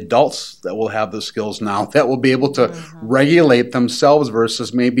skills and the adults that will have the skills now that will be able to regulate themselves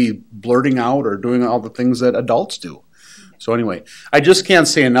versus maybe blurting out or doing all the things that adults do. So anyway, I just can't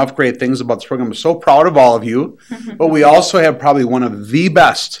say enough great things about this program. I'm so proud of all of you, but we also have probably one of the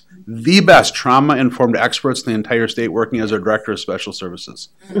best trauma-informed experts in the entire state working as our Director of Special Services.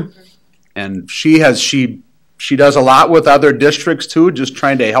 And she does a lot with other districts too, just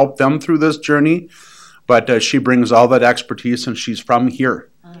trying to help them through this journey. But she brings all that expertise, and she's from here.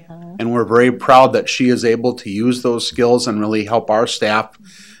 And we're very proud that she is able to use those skills and really help our staff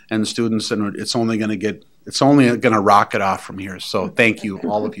and students. And it's only going to rocket off from here. So thank you,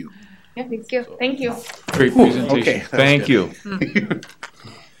 all of you. Yeah, thank you. Thank you. Great presentation. Okay, Thank you.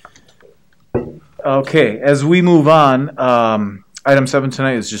 Okay, as we move on, item 7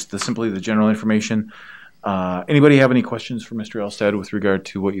 tonight is just simply the general information. Anybody have any questions for Mr. Elstad with regard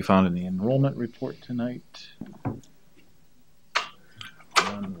to what you found in the enrollment report tonight?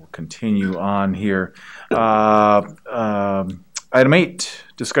 We'll continue on here. Item 8,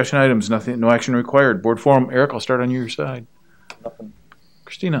 discussion items, no action required. Board forum. Eric, I'll start on your side. Nothing.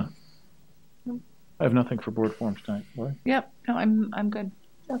 Christina? I have nothing for board forums tonight. What? Yep, no, I'm good.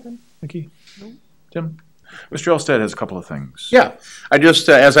 Nothing. Vicki? Tim? Mr. Elstad has a couple of things. Yeah, I just,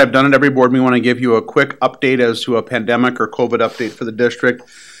 as I've done at every board, we want to give you a quick update as to a pandemic or COVID update for the district.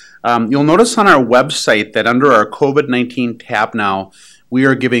 You'll notice on our website that under our COVID-19 tab now, we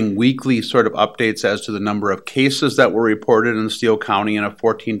are giving weekly sort of updates as to the number of cases that were reported in Steele County in a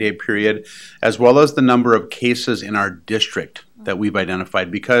 14-day period, as well as the number of cases in our district that we've identified,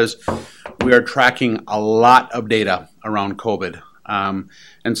 because we are tracking a lot of data around COVID.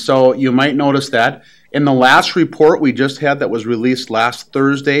 And so you might notice that in the last report we just had that was released last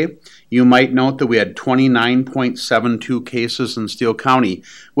Thursday, you might note that we had 29.72 cases in Steele County,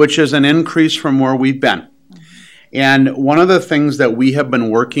 which is an increase from where we've been. And one of the things that we have been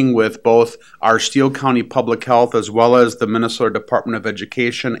working with both our Steele County Public Health as well as the Minnesota Department of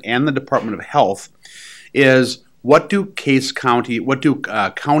Education and the Department of Health is what do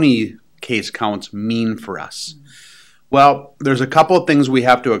county case counts mean for us? Well, there's a couple of things we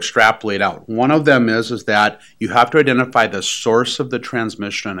have to extrapolate out. One of them is that you have to identify the source of the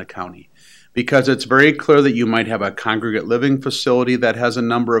transmission in a county, because it's very clear that you might have a congregate living facility that has a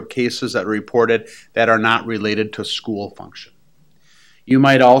number of cases that are reported that are not related to school function. You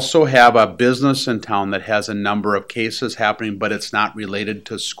might also have a business in town that has a number of cases happening, but it's not related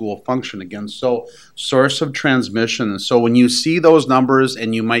to school function again. So source of transmission. So when you see those numbers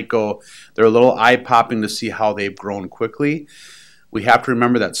and you might go, they're a little eye-popping to see how they've grown quickly, we have to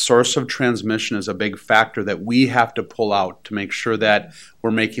remember that source of transmission is a big factor that we have to pull out to make sure that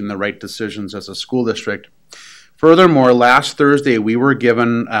we're making the right decisions as a school district. Furthermore, last Thursday we were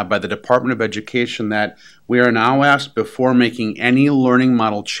given by the Department of Education that we are now asked, before making any learning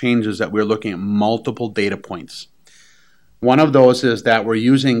model changes, that we're looking at multiple data points. One of those is that we're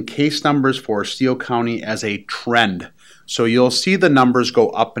using case numbers for Steele County as a trend. So you'll see the numbers go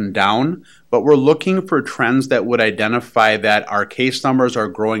up and down, but we're looking for trends that would identify that our case numbers are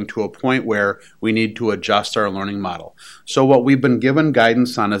growing to a point where we need to adjust our learning model. So what we've been given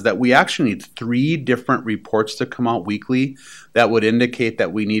guidance on is that we actually need 3 different reports to come out weekly that would indicate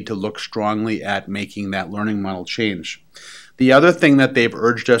that we need to look strongly at making that learning model change. The other thing that they've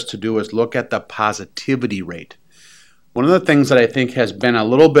urged us to do is look at the positivity rate. One of the things that I think has been a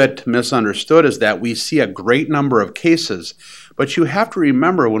little bit misunderstood is that we see a great number of cases, but you have to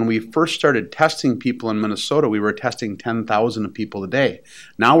remember when we first started testing people in Minnesota, we were testing 10,000 people a day.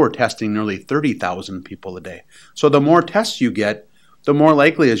 Now we're testing nearly 30,000 people a day. So the more tests you get, the more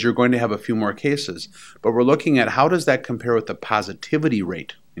likely is you're going to have a few more cases. But we're looking at how does that compare with the positivity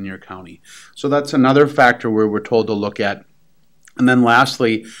rate in your county. So that's another factor where we're told to look at. And then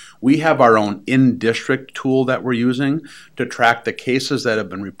lastly, we have our own in-district tool that we're using to track the cases that have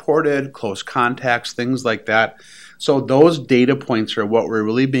been reported, close contacts, things like that. So those data points are what we're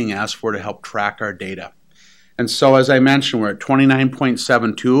really being asked for to help track our data. And so as I mentioned, we're at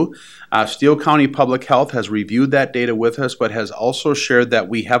 29.72. Steele County Public Health has reviewed that data with us, but has also shared that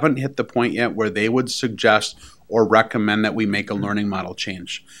we haven't hit the point yet where they would suggest or recommend that we make a learning model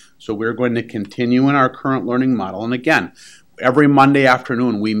change. So we're going to continue in our current learning model. And again, every Monday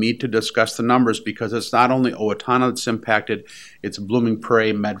afternoon, we meet to discuss the numbers because it's not only Owatonna that's impacted, it's Blooming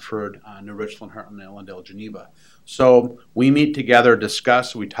Prairie, Medford, New Richland, Heartland, Allendale, Geneva. So we meet together,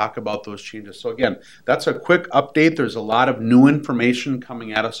 discuss, we talk about those changes. So again, that's a quick update. There's a lot of new information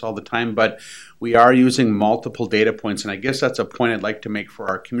coming at us all the time, but we are using multiple data points. And I guess that's a point I'd like to make for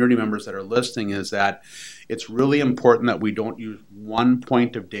our community members that are listening, is that it's really important that we don't use one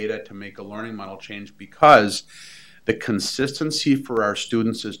point of data to make a learning model change, because the consistency for our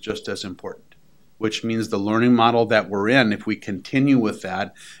students is just as important, which means the learning model that we're in, if we continue with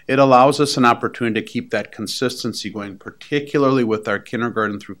that, it allows us an opportunity to keep that consistency going, particularly with our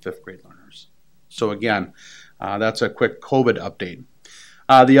kindergarten through 5th grade learners. So again, that's a quick COVID update.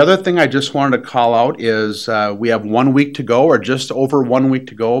 The other thing I just wanted to call out is we have 1 week to go, or just over 1 week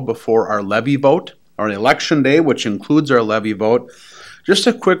to go before our levy vote, or election day, which includes our levy vote. Just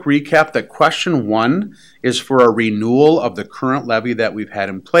a quick recap that question 1 is for a renewal of the current levy that we've had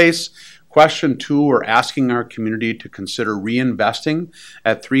in place. Question 2, we're asking our community to consider reinvesting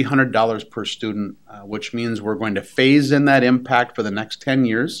at $300 per student, which means we're going to phase in that impact for the next 10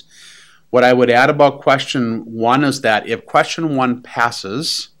 years. What I would add about question 1 is that if question 1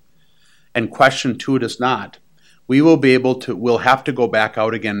 passes and question 2 does not, we'll have to go back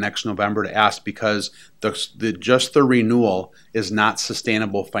out again next November to ask, because just the renewal is not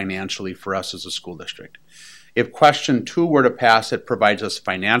sustainable financially for us as a school district. If question 2 were to pass, it provides us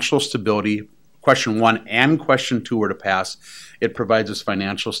financial stability. Question 1 and question 2 were to pass, it provides us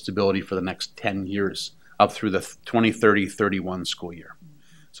financial stability for the next 10 years up through the 2030-31 school year.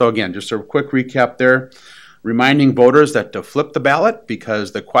 So again, just a quick recap there. Reminding voters that to flip the ballot,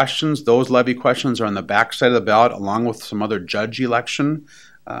 because the questions, those levy questions, are on the back side of the ballot along with some other judge election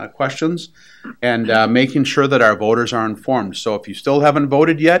questions, and making sure that our voters are informed. So if you still haven't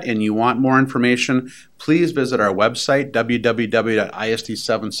voted yet and you want more information, please visit our website,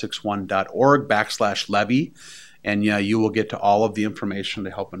 www.isd761.org/levy, and you will get to all of the information to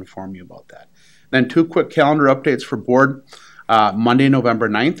help inform you about that. Then 2 quick calendar updates for board. Monday, November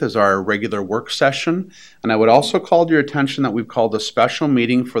 9th is our regular work session. And I would also call to your attention that we've called a special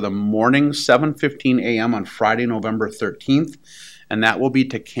meeting for the morning, 7:15 a.m. on Friday, November 13th. And that will be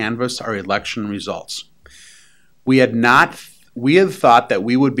to canvass our election results. We had not we had thought that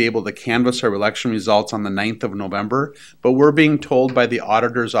we would be able to canvass our election results on the 9th of November, but we're being told by the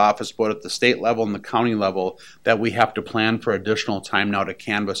auditor's office, both at the state level and the county level, that we have to plan for additional time now to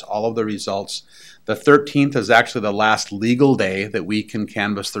canvass all of the results. The 13th is actually the last legal day that we can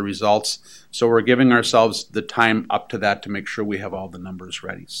canvass the results, so we're giving ourselves the time up to that to make sure we have all the numbers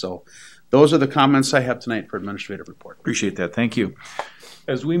ready. So those are the comments I have tonight for administrative report. Appreciate that. Thank you.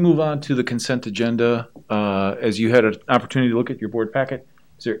 As we move on to the consent agenda, as you had an opportunity to look at your board packet,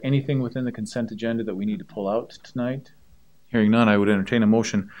 is there anything within the consent agenda that we need to pull out tonight? Hearing none, I would entertain a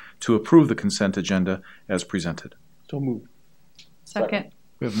motion to approve the consent agenda as presented. So moved. Second.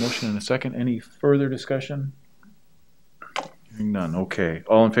 We have a motion and a second. Any further discussion? Hearing none. Okay.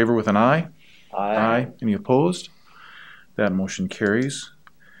 All in favor with an aye? Aye. Any opposed? That motion carries.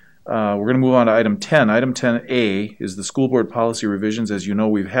 We're going to move on to item 10. Item 10A is the school board policy revisions. As you know,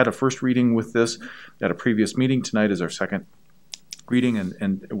 we've had a first reading with this at a previous meeting. Tonight is our second reading,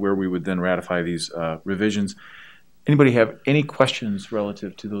 and where we would then ratify these revisions. Anybody have any questions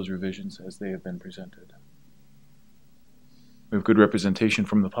relative to those revisions as they have been presented? We have good representation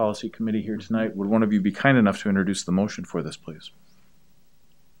from the policy committee here tonight. Would one of you be kind enough to introduce the motion for this, please?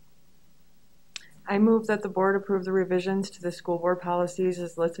 I move that the board approve the revisions to the school board policies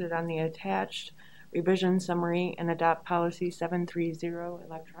as listed on the attached revision summary and adopt policy 730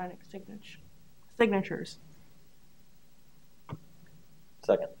 electronic signatures.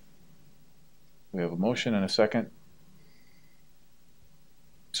 Second. We have a motion and a second.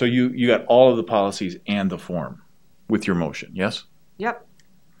 So you got all of the policies and the form with your motion, yes? Yep.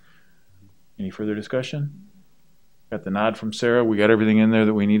 Any further discussion? Got the nod from Sarah. We got everything in there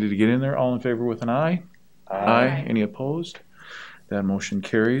that we needed to get in there. All in favor with an aye? Aye. Any opposed? That motion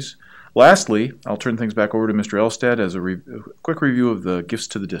carries. Lastly, I'll turn things back over to Mr. Elstad as a quick review of the gifts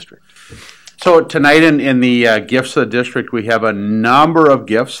to the district. So tonight in the gifts of the district, we have a number of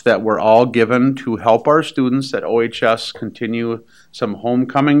gifts that were all given to help our students at OHS continue some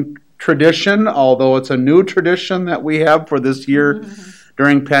homecoming tradition, although it's a new tradition that we have for this year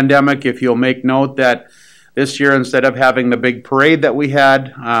during pandemic. If you'll make note that this year, instead of having the big parade that we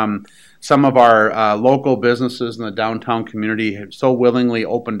had, some of our local businesses in the downtown community have so willingly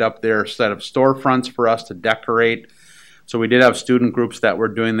opened up their set of storefronts for us to decorate. So we did have student groups that were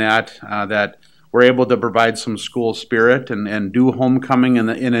doing that, that were able to provide some school spirit and do homecoming in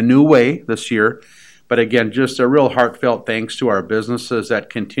a new way this year. But again, just a real heartfelt thanks to our businesses that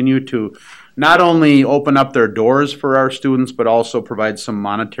continue to not only open up their doors for our students, but also provide some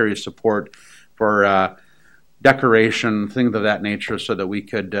monetary support for decoration, things of that nature, so that we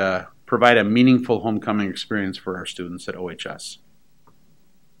could provide a meaningful homecoming experience for our students at OHS.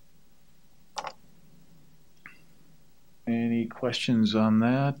 Any questions on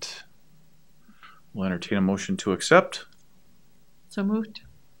that? We'll entertain a motion to accept. So moved.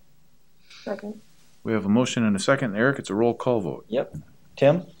 Second. We have a motion and a second. Eric, it's a roll call vote. Yep.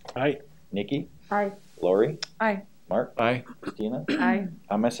 Tim? Aye. Nikki? Aye. Lori? Aye. Mark? Aye. Christina? Aye.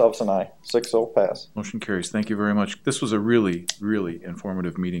 I myself's an aye. 6-0 pass. Motion carries. Thank you very much. This was a really, really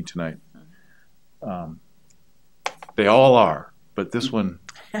informative meeting tonight. They all are, but this one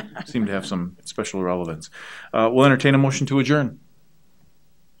seemed to have some special relevance. We'll entertain a motion to adjourn.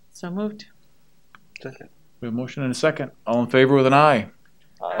 So moved. Second. We have a motion and a second. All in favor with an aye?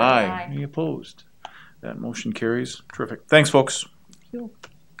 Aye. Aye. Any opposed? That motion carries. Terrific. Thanks, folks. Thank you.